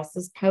everybody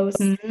else's posts.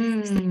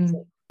 Mm-hmm.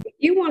 So if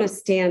you want to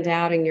stand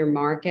out in your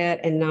market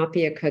and not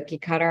be a cookie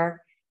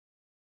cutter,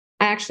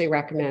 I actually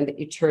recommend that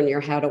you turn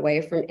your head away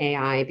from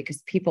AI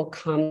because people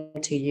come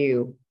to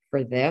you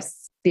for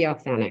this. Be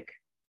authentic.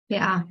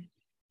 Yeah.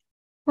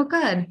 Well,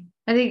 good.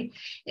 I think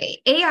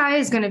AI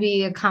is going to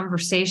be a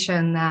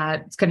conversation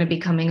that's going to be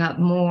coming up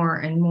more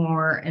and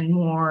more and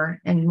more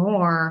and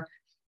more.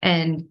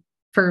 And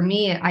for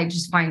me, I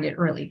just find it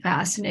really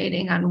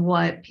fascinating on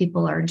what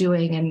people are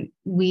doing. And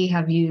we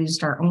have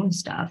used our own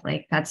stuff.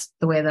 That's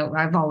the way that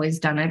I've always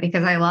done it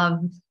because I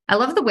love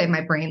the way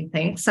my brain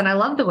thinks. And I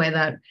love the way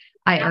that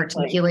I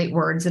articulate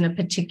words in a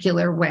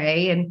particular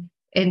way.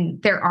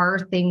 And there are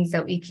things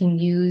that we can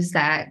use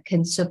that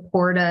can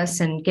support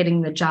us in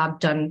getting the job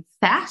done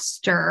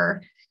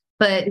faster.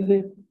 But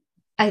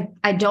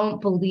I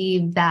don't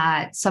believe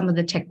that some of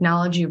the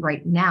technology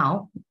right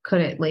now,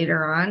 could it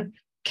later on,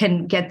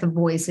 can get the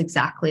voice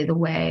exactly the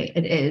way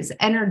it is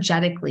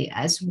energetically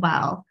as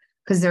well.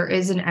 Because there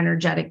is an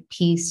energetic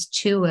piece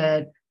to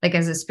it. Like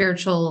as a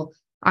spiritual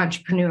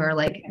entrepreneur,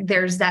 like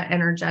there's that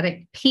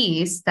energetic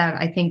piece that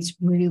I think is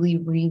really,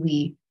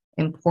 really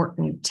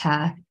important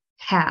to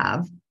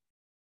have.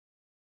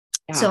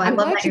 Yeah, So I I'm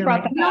love glad that you you're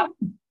brought like, that up.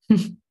 no.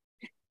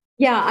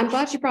 Yeah, I'm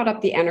glad you brought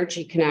up the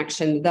energy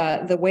connection.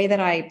 The way that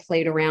I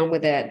played around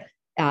with it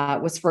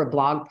was for a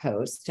blog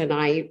post, and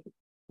I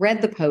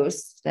read the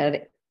post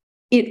that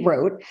it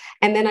wrote,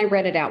 and then I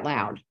read it out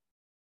loud.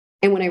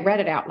 And when I read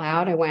it out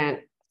loud, I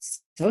went,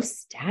 "It's so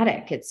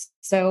static. It's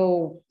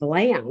so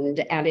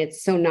bland, and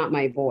it's so not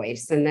my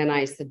voice." And then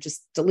I said,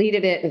 just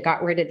deleted it and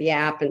got rid of the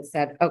app and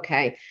said,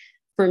 okay,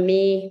 for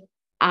me,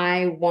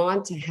 I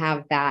want to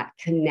have that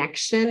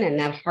connection and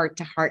that heart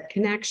to heart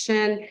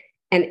connection,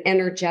 and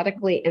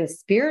energetically and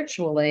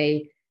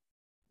spiritually,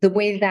 the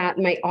way that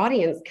my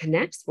audience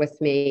connects with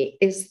me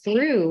is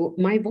through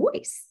my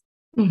voice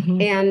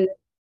Mm-hmm. and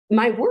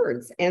my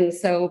words. And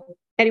so,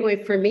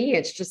 anyway, for me,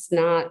 it's just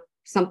not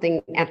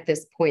something at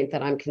this point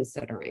that I'm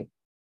considering.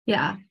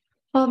 Yeah.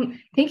 Well,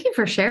 thank you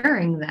for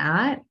sharing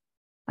that.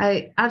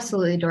 I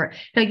absolutely adore it.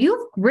 Now,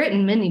 you've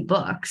written many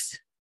books.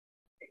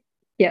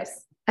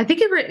 Yes. I think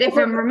you've written, if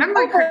I'm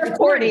remembering Over correctly,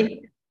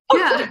 40.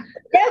 Yeah.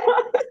 Yeah.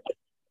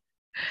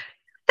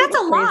 That's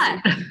a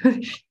lot.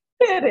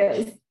 It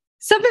is.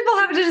 Some people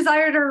have a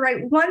desire to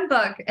write one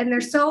book and they're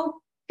so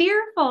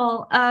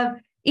fearful of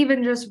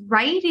even just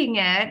writing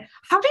it.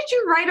 How did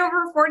you write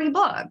over 40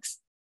 books?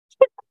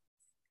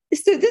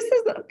 So this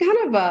is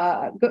kind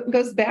of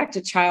goes back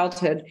to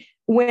childhood.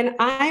 When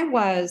I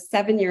was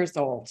 7 years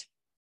old,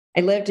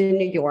 I lived in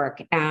New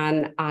York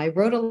and I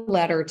wrote a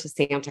letter to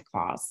Santa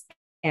Claus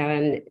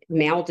and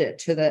mailed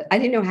it I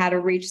didn't know how to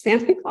reach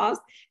Santa Claus.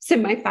 So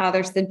my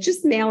father said,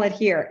 just mail it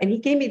here. And he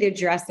gave me the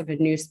address of a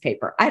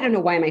newspaper. I don't know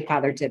why my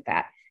father did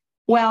that.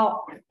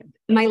 Well,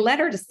 my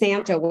letter to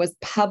Santa was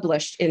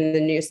published in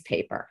the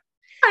newspaper.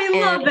 I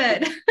love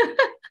it.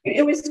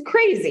 It was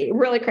crazy,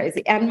 really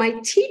crazy. And my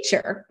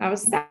teacher, I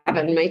was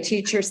 7, my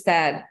teacher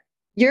said,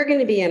 you're going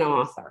to be an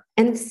author.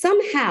 And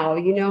somehow,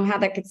 you know how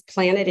that gets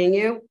planted in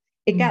you?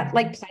 It got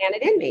like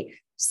planted in me.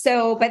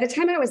 So by the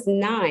time I was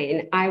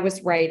 9, I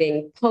was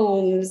writing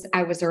poems.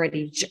 I was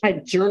already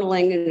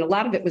journaling, and a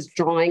lot of it was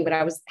drawing, but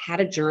had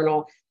a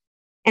journal.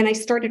 And I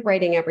started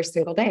writing every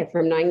single day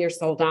from 9 years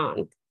old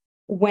on.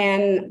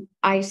 When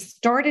I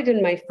started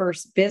in my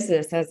first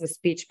business as a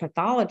speech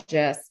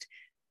pathologist,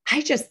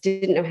 I just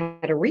didn't know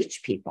how to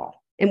reach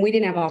people. And we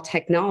didn't have all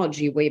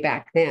technology way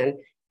back then.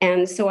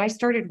 And so I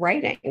started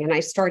writing, and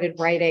I started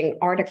writing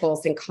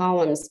articles and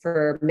columns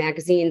for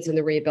magazines in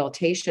the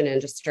rehabilitation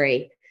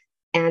industry.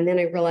 And then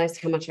I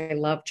realized how much I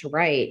love to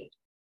write,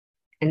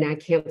 and I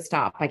can't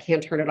stop. I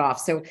can't turn it off.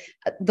 So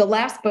the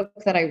last book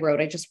that I wrote,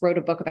 I just wrote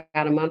a book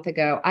about a month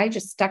ago. I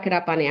just stuck it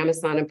up on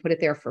Amazon and put it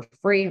there for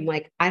free. I'm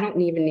like, I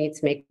don't even need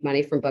to make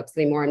money from books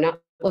anymore. I'm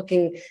not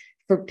looking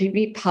to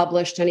be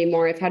published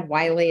anymore. I've had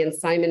Wiley and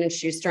Simon and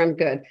Schuster. I'm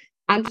good.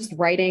 I'm just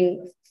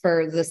writing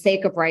for the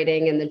sake of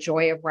writing and the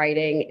joy of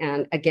writing.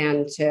 And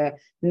again, to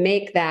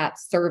make that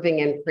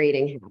serving and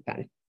creating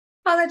happen.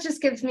 Oh, that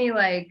just gives me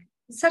like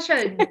such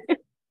a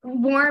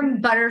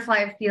warm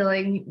butterfly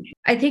feeling.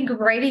 I think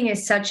writing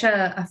is such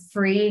a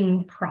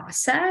freeing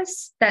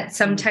process that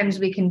sometimes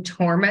we can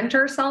torment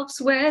ourselves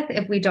with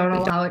if we don't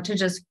allow it to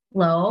just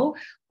flow.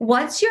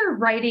 What's your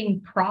writing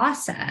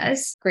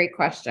process? Great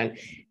question.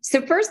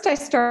 So first I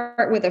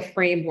start with a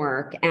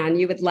framework, and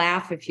you would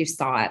laugh if you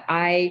saw it.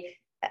 I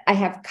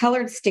have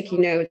colored sticky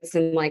notes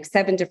in like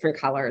 7 different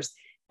colors.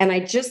 And I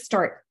just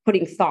start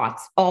putting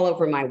thoughts all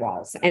over my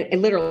walls,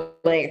 and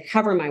literally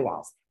cover my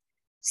walls.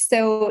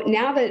 So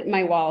now that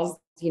my walls,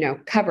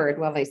 covered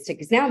while they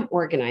stick, now I'm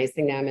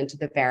organizing them into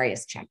the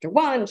various chapter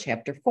 1,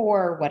 chapter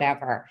 4,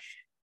 whatever.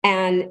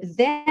 And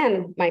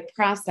then my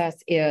process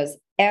is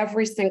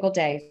every single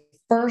day,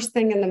 first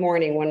thing in the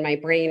morning when my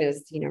brain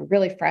is,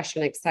 really fresh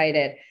and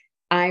excited,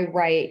 I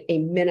write a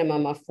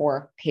minimum of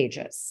 4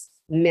 pages,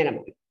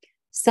 minimum.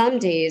 Some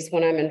days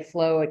when I'm in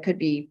flow, it could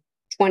be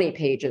 20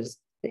 pages.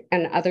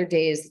 And other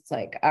days it's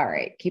like, all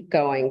right, keep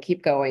going,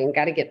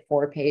 got to get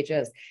 4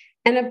 pages.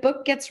 And a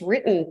book gets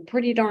written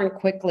pretty darn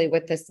quickly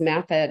with this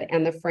method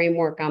and the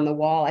framework on the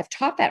wall. I've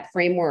taught that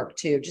framework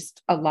to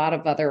just a lot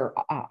of other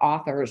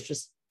authors,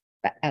 just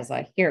as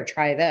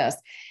try this.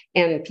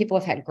 And people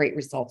have had great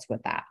results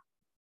with that.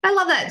 I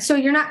love that. So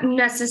you're not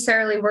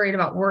necessarily worried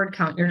about word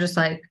count. You're just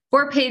like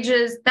 4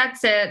 pages.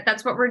 That's it.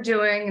 That's what we're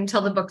doing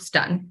until the book's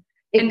done.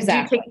 Exactly.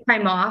 And do you take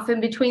time off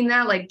in between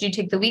that? Like, do you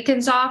take the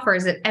weekends off, or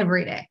is it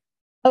every day?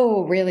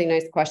 Oh, really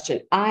nice question.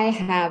 I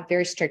have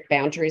very strict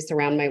boundaries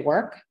around my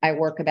work. I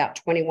work about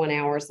 21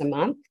 hours a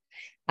month.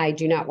 I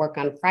do not work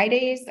on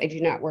Fridays. I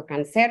do not work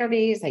on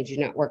Saturdays. I do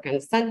not work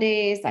on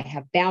Sundays. I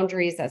have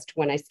boundaries as to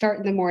when I start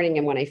in the morning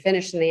and when I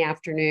finish in the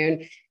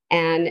afternoon.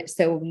 And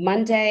so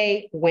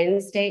Monday,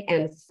 Wednesday,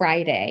 and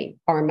Friday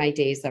are my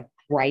days of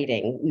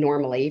writing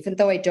normally. Even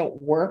though I don't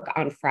work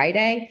on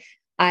Friday,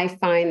 I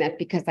find that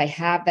because I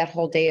have that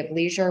whole day of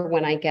leisure,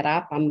 when I get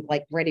up, I'm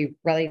like ready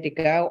to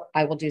go.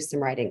 I will do some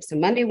writing. So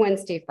Monday,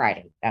 Wednesday,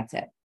 Friday, that's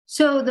it.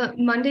 So the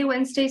Monday,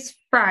 Wednesdays,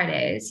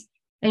 Fridays,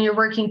 and you're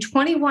working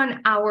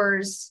 21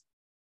 hours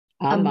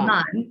a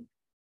month.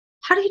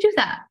 How do you do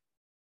that?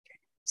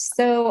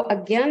 So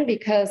again,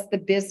 because the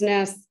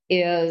business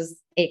is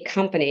a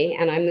company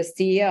and I'm the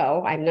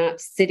CEO, I'm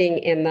not sitting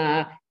in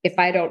if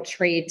I don't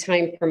trade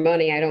time for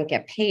money, I don't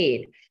get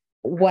paid.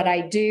 What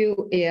I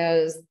do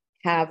is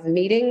have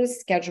meetings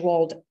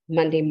scheduled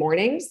Monday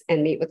mornings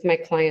and meet with my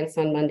clients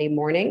on Monday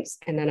mornings,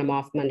 and then I'm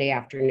off Monday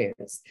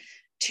afternoons.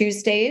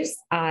 Tuesdays,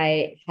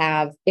 I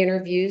have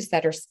interviews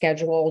that are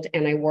scheduled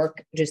and I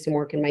do some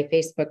work in my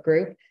Facebook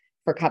group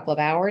for a couple of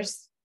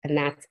hours. And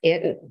that's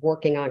it,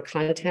 working on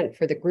content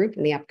for the group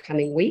in the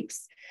upcoming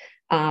weeks.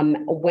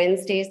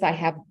 Wednesdays, I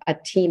have a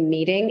team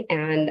meeting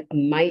and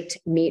might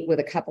meet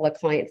with a couple of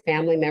client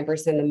family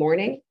members in the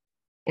morning,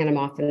 and I'm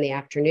off in the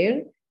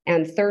afternoon.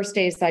 And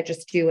Thursdays, I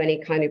just do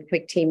any kind of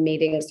quick team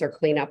meetings or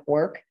cleanup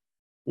work,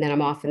 and then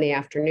I'm off in the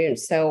afternoon.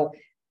 So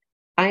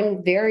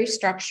I'm very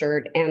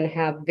structured and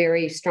have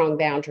very strong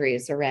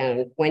boundaries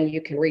around when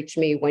you can reach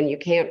me, when you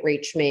can't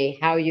reach me,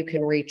 how you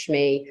can reach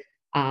me,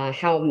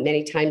 how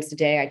many times a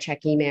day I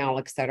check email,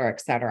 et cetera, et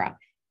cetera.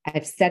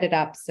 I've set it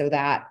up so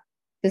that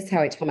this is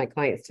how I tell my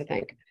clients to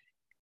think.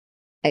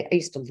 I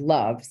used to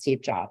love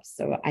Steve Jobs.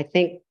 So I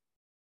think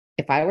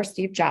if I were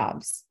Steve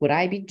Jobs, would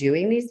I be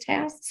doing these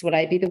tasks? Would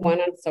I be the one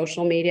on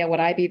social media?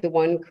 Would I be the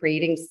one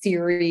creating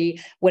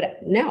Siri?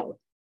 No.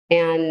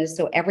 And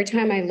so every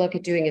time I look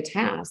at doing a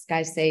task,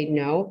 I say,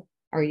 no,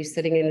 are you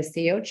sitting in the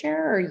CEO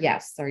chair? Or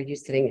yes, are you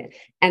sitting in?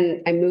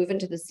 And I move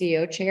into the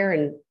CEO chair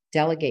and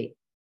delegate.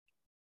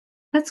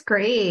 That's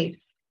great.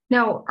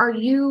 Now,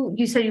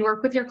 you said you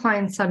work with your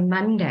clients on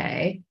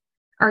Monday.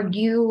 Are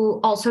you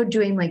also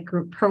doing like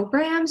group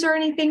programs or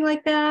anything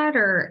like that?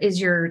 Or is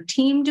your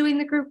team doing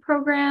the group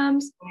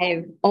programs?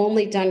 I've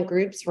only done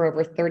groups for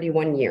over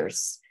 31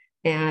 years.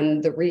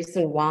 And the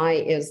reason why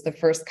is the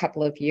first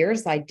couple of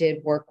years I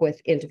did work with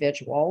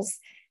individuals,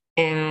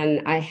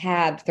 and I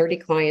had 30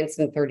 clients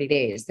in 30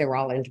 days. They were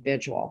all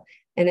individual.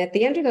 And at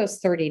the end of those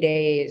 30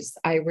 days,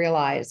 I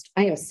realized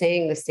I am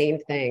saying the same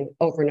thing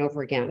over and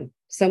over again.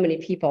 So many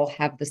people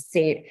have the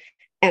same,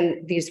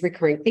 and these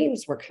recurring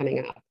themes were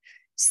coming up.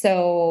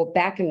 So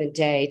back in the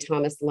day,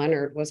 Thomas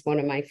Leonard was one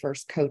of my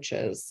first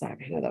coaches,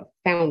 kind of the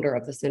founder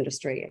of this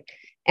industry.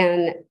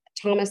 And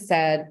Thomas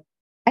said,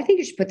 I think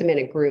you should put them in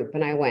a group.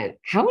 And I went,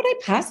 how would I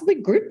possibly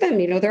group them?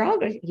 They're all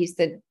good. He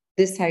said,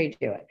 this is how you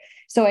do it.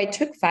 So I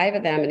took 5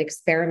 of them and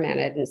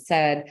experimented and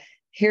said,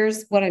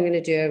 here's what I'm going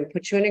to do.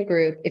 Put you in a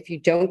group. If you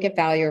don't get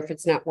value, or if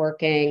it's not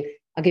working,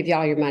 I'll give you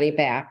all your money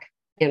back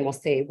and we'll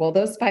see. Well,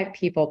 those 5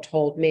 people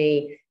told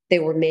me they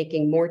were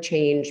making more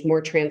change,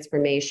 more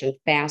transformation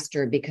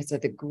faster because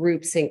of the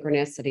group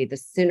synchronicity, the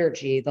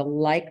synergy, the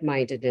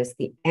like-mindedness,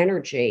 the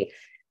energy.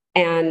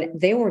 And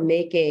they were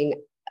making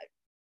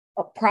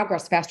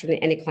progress faster than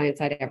any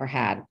clients I'd ever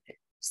had.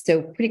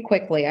 So pretty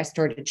quickly, I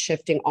started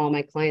shifting all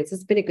my clients.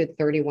 It's been a good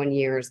 31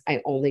 years.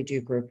 I only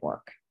do group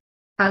work.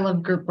 I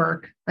love group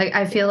work. Like,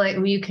 I feel like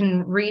you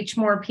can reach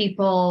more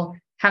people,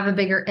 have a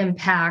bigger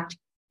impact,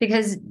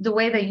 because the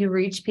way that you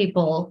reach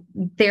people,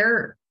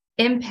 their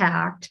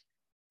impact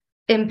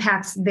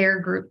impacts their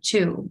group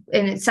too.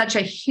 And it's such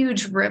a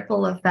huge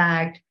ripple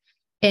effect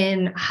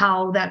in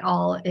how that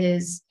all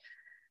is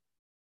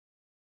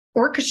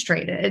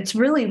orchestrated. It's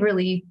really,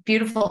 really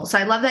beautiful. So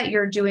I love that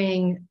you're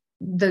doing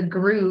the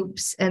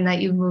groups and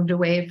that you've moved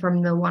away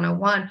from the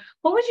one-on-one.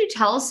 What would you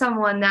tell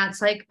someone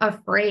that's like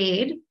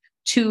afraid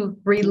to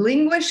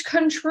relinquish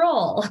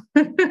control?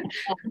 So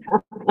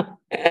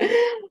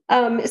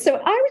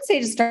I would say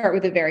to start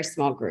with a very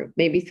small group,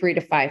 maybe 3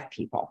 to 5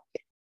 people,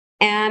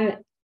 and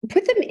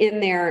put them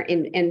in there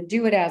and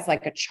do it as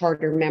like a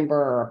charter member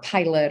or a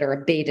pilot or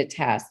a beta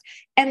test,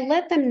 and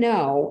let them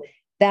know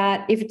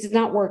that if it's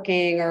not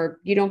working or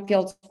you don't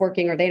feel it's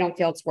working or they don't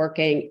feel it's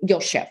working,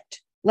 you'll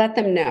shift. Let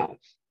them know.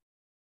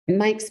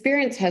 My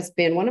experience has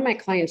been, one of my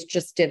clients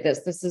just did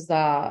this. This is,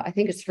 I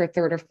think it's her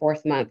 3rd or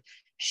 4th month.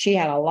 She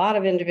had a lot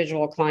of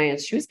individual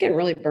clients. She was getting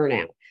really burnt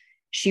out.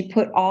 She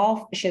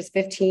has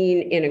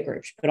 15 in a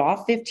group. She put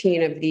all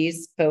 15 of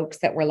these folks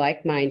that were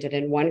like-minded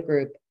in one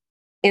group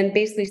and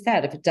basically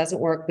said, if it doesn't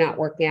work, not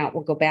working out,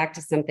 we'll go back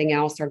to something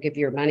else or give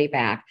you your money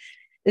back.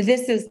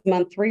 This is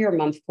month 3 or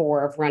month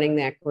 4 of running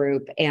that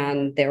group,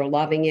 and they're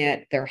loving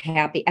it. They're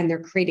happy, and they're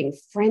creating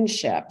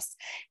friendships,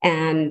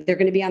 and they're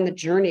going to be on the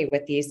journey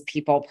with these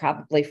people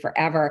probably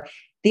forever.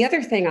 The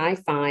other thing I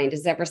find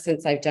is, ever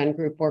since I've done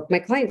group work, my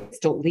clients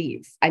don't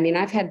leave. I mean,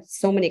 I've had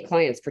so many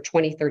clients for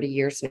 20, 30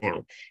 years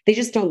now. They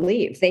just don't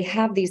leave. They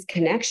have these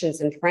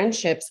connections and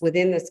friendships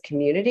within this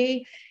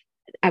community.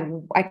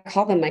 I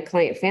call them my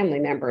client family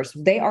members.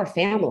 They are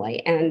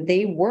family, and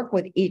they work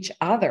with each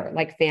other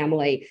like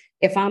family.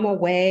 If I'm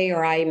away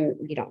or I'm,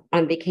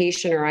 on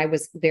vacation, or I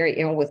was very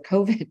ill with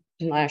COVID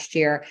last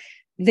year,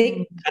 they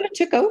kind of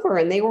took over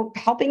and they were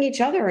helping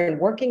each other and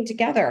working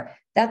together.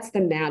 That's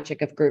the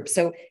magic of groups.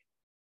 So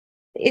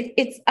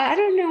it's, I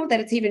don't know that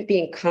it's even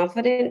being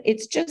confident.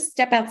 It's just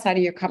step outside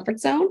of your comfort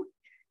zone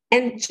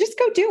and just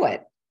go do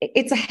it.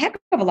 It's a heck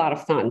of a lot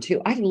of fun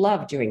too. I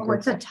love doing Oh, group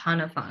it's a work,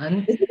 ton of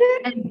fun. isn't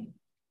it? And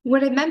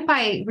what I meant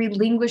by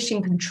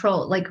relinquishing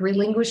control, like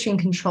relinquishing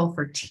control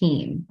for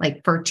team,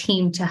 like for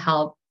team to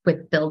help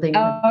with building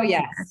the Oh,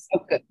 yes. business.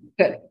 Oh, good,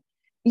 good.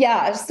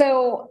 Yeah.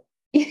 So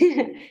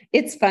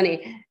it's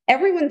funny.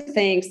 Everyone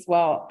thinks,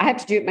 well, I have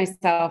to do it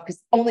myself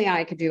because only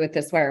I could do it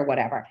this way or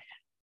whatever.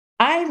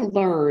 I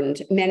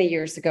learned many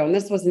years ago, and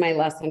this was my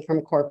lesson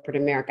from corporate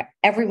America,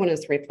 everyone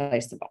is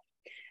replaceable.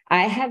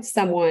 I had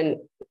someone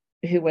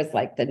who was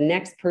like the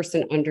next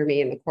person under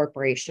me in the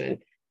corporation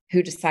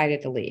who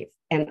decided to leave.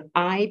 And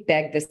I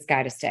begged this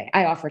guy to stay.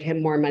 I offered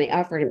him more money,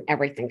 I offered him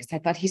everything because I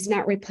thought he's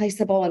not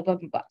replaceable and blah,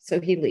 blah, blah.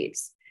 So he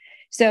leaves.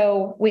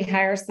 So we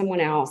hire someone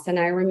else. And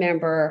I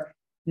remember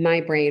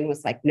my brain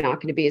was like,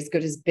 not going to be as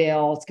good as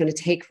Bill. It's going to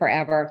take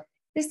forever.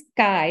 This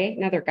guy,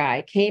 another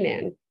guy, came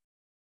in.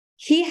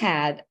 He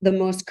had the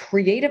most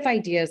creative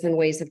ideas and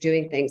ways of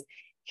doing things.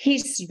 He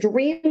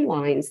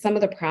streamlined some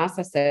of the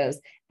processes.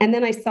 And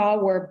then I saw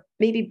where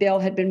maybe Bill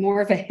had been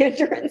more of a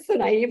hindrance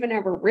than I even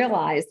ever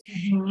realized.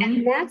 And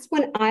Mhm. that's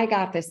when I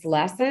got this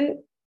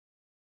lesson.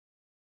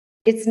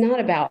 It's not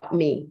about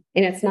me,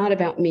 and it's not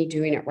about me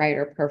doing it right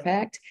or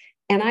perfect.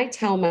 And I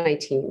tell my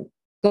team,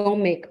 go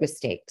make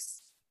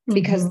mistakes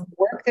because the Mhm.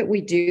 work that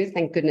we do,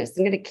 thank goodness,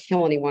 isn't going to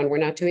kill anyone. We're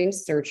not doing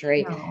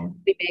surgery. No.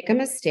 We make a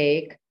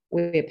mistake,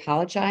 we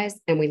apologize,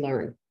 and we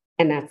learn.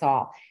 And that's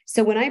all.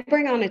 So when I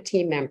bring on a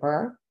team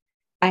member,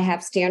 I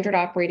have standard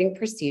operating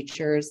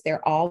procedures.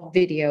 They're all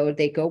videoed.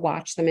 They go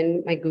watch them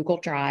in my Google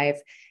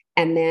Drive,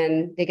 and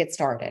then they get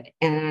started.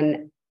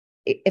 And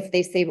if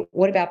they say,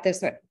 what about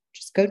this?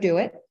 Just go do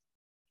it.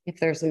 If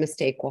there's a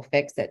mistake, we'll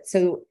fix it.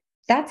 So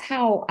that's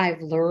how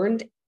I've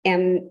learned.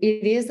 And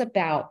it is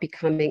about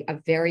becoming a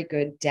very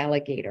good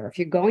delegator. If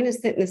you're going to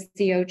sit in the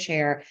CEO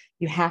chair,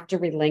 you have to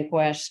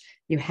relinquish,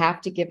 you have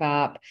to give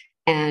up,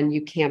 and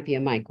you can't be a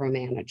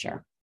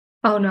micromanager.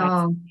 Oh That's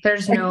no,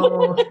 there's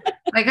no,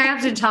 like I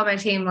have to tell my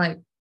team, like,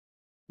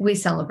 we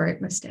celebrate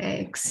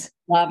mistakes.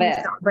 love We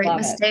it. celebrate Love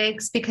it.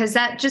 mistakes because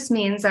that just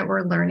means that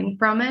we're learning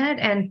from it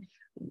and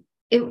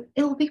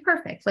it'll be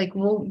perfect. Like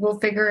we'll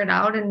figure it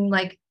out. And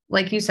like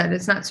you said,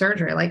 it's not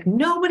surgery. Like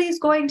nobody's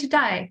going to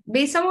die.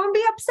 May someone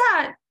be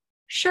upset?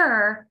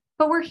 Sure,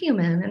 but we're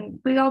human and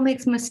we all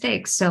make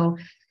mistakes. So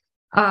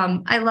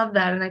I love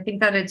that. And I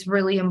think that it's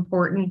really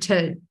important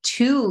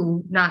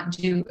to not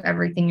do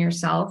everything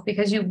yourself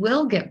because you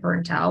will get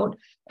burnt out.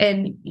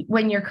 And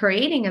when you're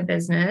creating a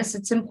business,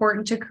 it's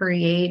important to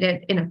create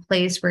it in a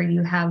place where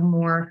you have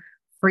more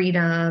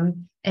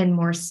freedom and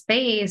more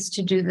space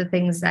to do the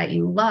things that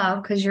you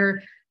love because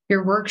your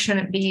work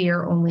shouldn't be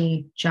your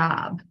only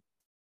job.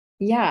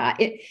 Yeah.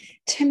 It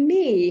to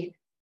me,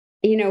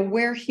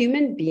 we're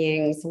human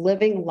beings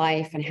living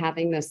life and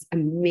having this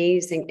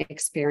amazing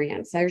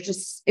experience. There's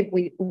just, if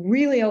we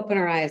really open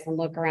our eyes and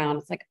look around,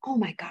 it's like, oh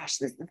my gosh,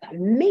 this is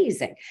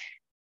amazing.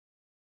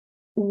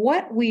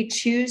 What we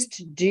choose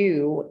to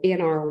do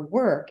in our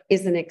work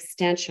is an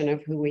extension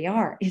of who we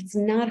are. It's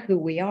not who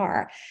we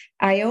are.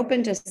 I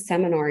opened a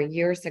seminar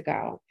years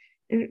ago.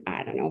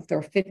 I don't know if there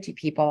were 50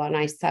 people, and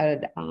I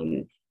said,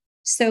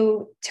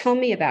 so tell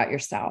me about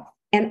yourself.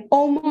 And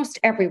almost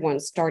everyone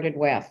started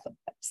with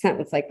a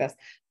sentence like this: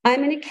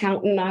 I'm an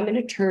accountant, I'm an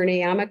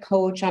attorney, I'm a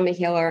coach, I'm a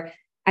healer.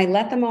 I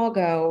let them all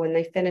go. And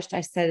they finished.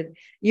 I said,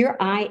 your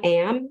I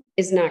am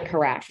is not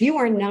correct. You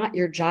are not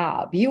your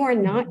job. You are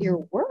not your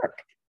Mhm. work.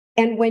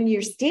 And when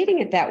you're stating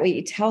it that way,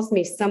 it tells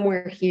me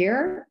somewhere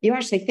here, you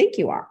actually think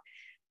you are.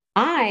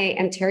 I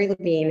am Terri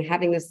Levine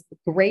having this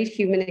great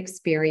human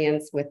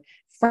experience with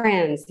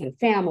friends and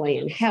family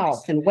and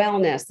health and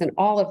wellness and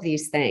all of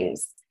these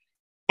things.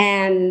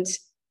 And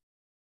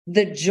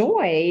the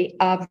joy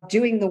of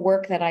doing the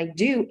work that I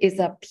do is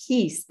a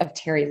piece of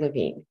Terri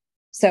Levine.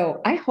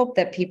 So I hope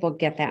that people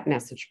get that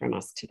message from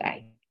us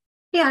today.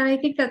 Yeah, and I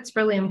think that's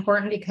really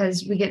important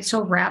because we get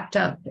so wrapped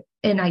up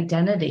in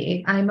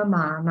identity. I'm a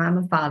mom, I'm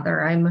a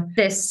father, I'm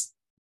this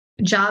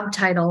job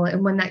title.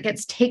 And when that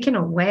gets taken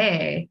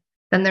away,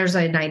 then there's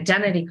an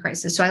identity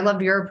crisis. So I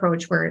love your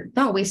approach where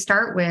no, we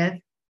start with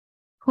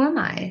who am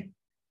I?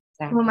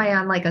 Who am I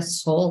Exactly. on like a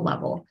soul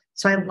level?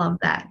 So I love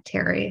that,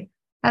 Terry.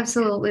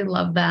 Absolutely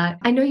love that.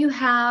 I know you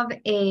have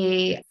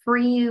a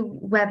free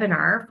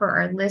webinar for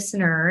our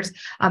listeners.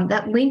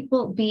 That link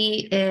will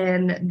be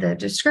in the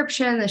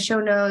description, the show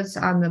notes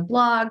on the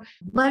blog.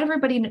 Let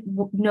everybody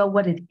know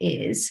what it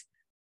is.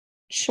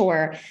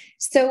 Sure.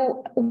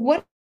 So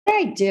what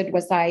I did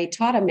was I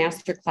taught a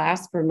master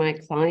class for my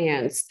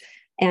clients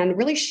and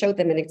really showed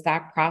them an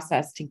exact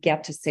process to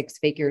get to six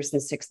figures in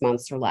 6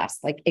 months or less,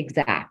 like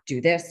exact, do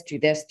this, do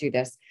this, do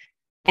this.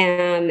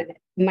 And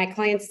my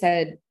clients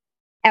said,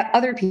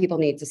 other people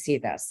need to see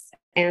this.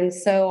 And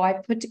so I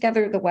put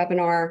together the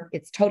webinar.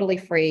 It's totally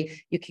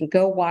free. You can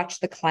go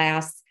watch the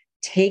class,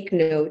 take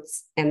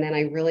notes, and then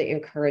I really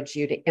encourage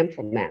you to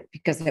implement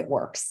because it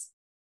works.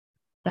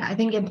 Yeah, I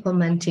think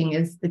implementing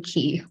is the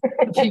key.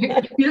 You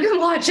can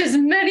watch as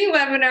many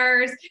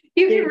webinars,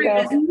 you can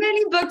read as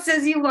many books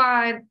as you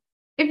want.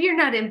 If you're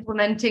not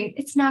implementing,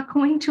 it's not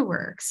going to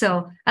work.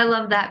 So I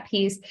love that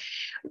piece.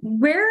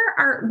 What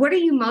are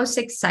you most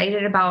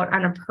excited about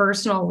on a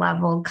personal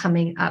level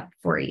coming up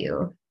for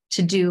you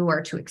to do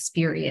or to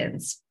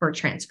experience for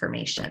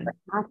transformation?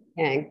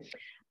 Okay.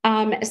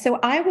 So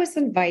I was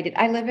invited.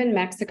 I live in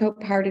Mexico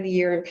part of the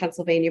year, in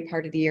Pennsylvania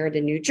part of the year, and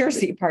in New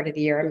Jersey part of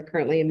the year. I'm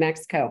currently in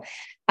Mexico.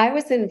 I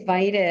was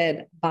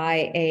invited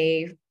by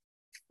a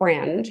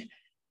friend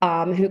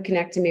who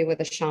connected me with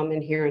a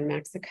shaman here in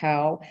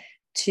Mexico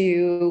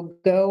to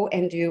go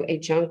and do a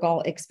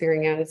jungle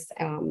experience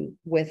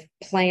with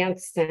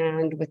plants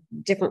and with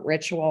different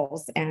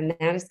rituals. And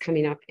that is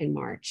coming up in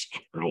March.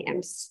 And I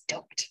am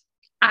stoked.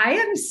 I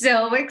am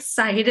so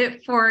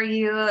excited for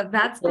you.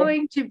 That's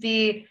going to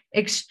be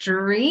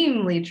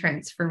extremely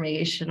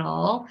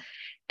transformational.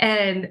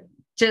 And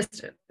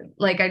just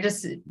I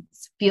just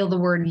feel the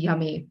word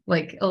yummy,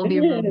 it'll be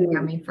really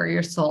yummy for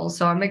your soul.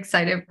 So I'm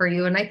excited for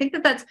you. And I think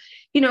that's,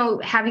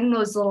 having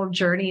those little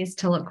journeys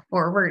to look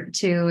forward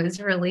to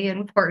is really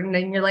important.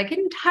 And your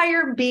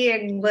entire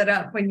being lit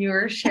up when you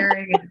were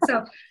sharing it.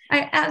 So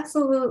I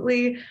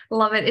absolutely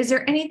love it. Is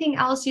there anything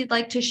else you'd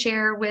like to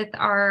share with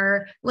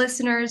our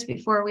listeners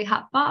before we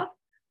hop off?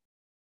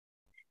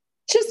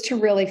 Just to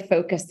really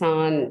focus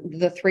on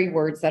the 3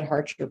 words that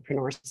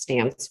Heartrepreneur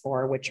stands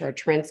for, which are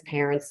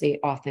transparency,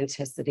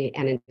 authenticity,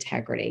 and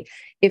integrity.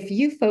 If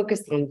you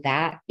focus on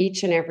that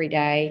each and every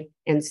day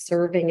and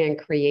serving and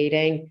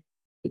creating,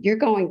 you're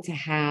going to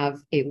have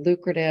a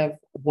lucrative,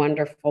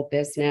 wonderful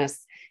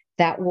business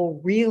that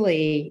will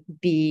really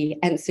be,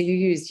 and so you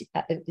use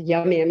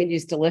yummy,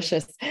 use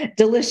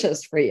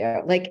delicious for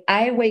you.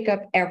 I wake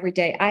up every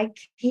day. I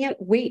can't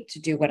wait to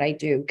do what I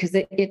do because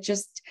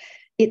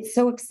it's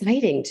so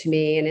exciting to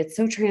me and it's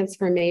so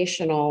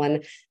transformational.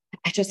 And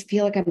I just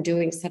feel like I'm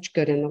doing such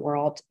good in the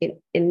world.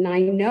 And I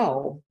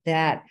know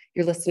that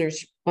your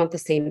listeners want the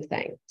same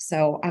thing.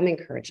 So I'm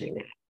encouraging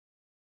that.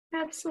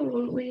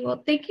 Absolutely.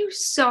 Well, thank you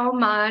so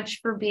much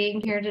for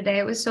being here today.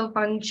 It was so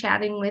fun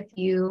chatting with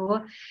you.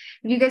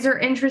 If you guys are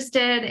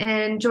interested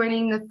in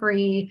joining the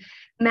free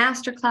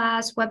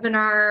masterclass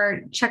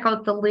webinar, check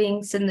out the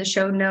links in the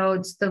show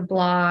notes, the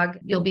blog.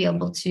 You'll be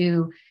able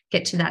to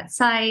get to that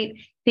site.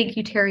 Thank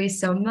you, Terri,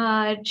 so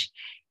much.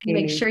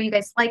 Make sure you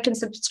guys like and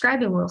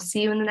subscribe, and we'll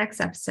see you in the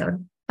next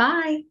episode.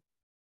 Bye.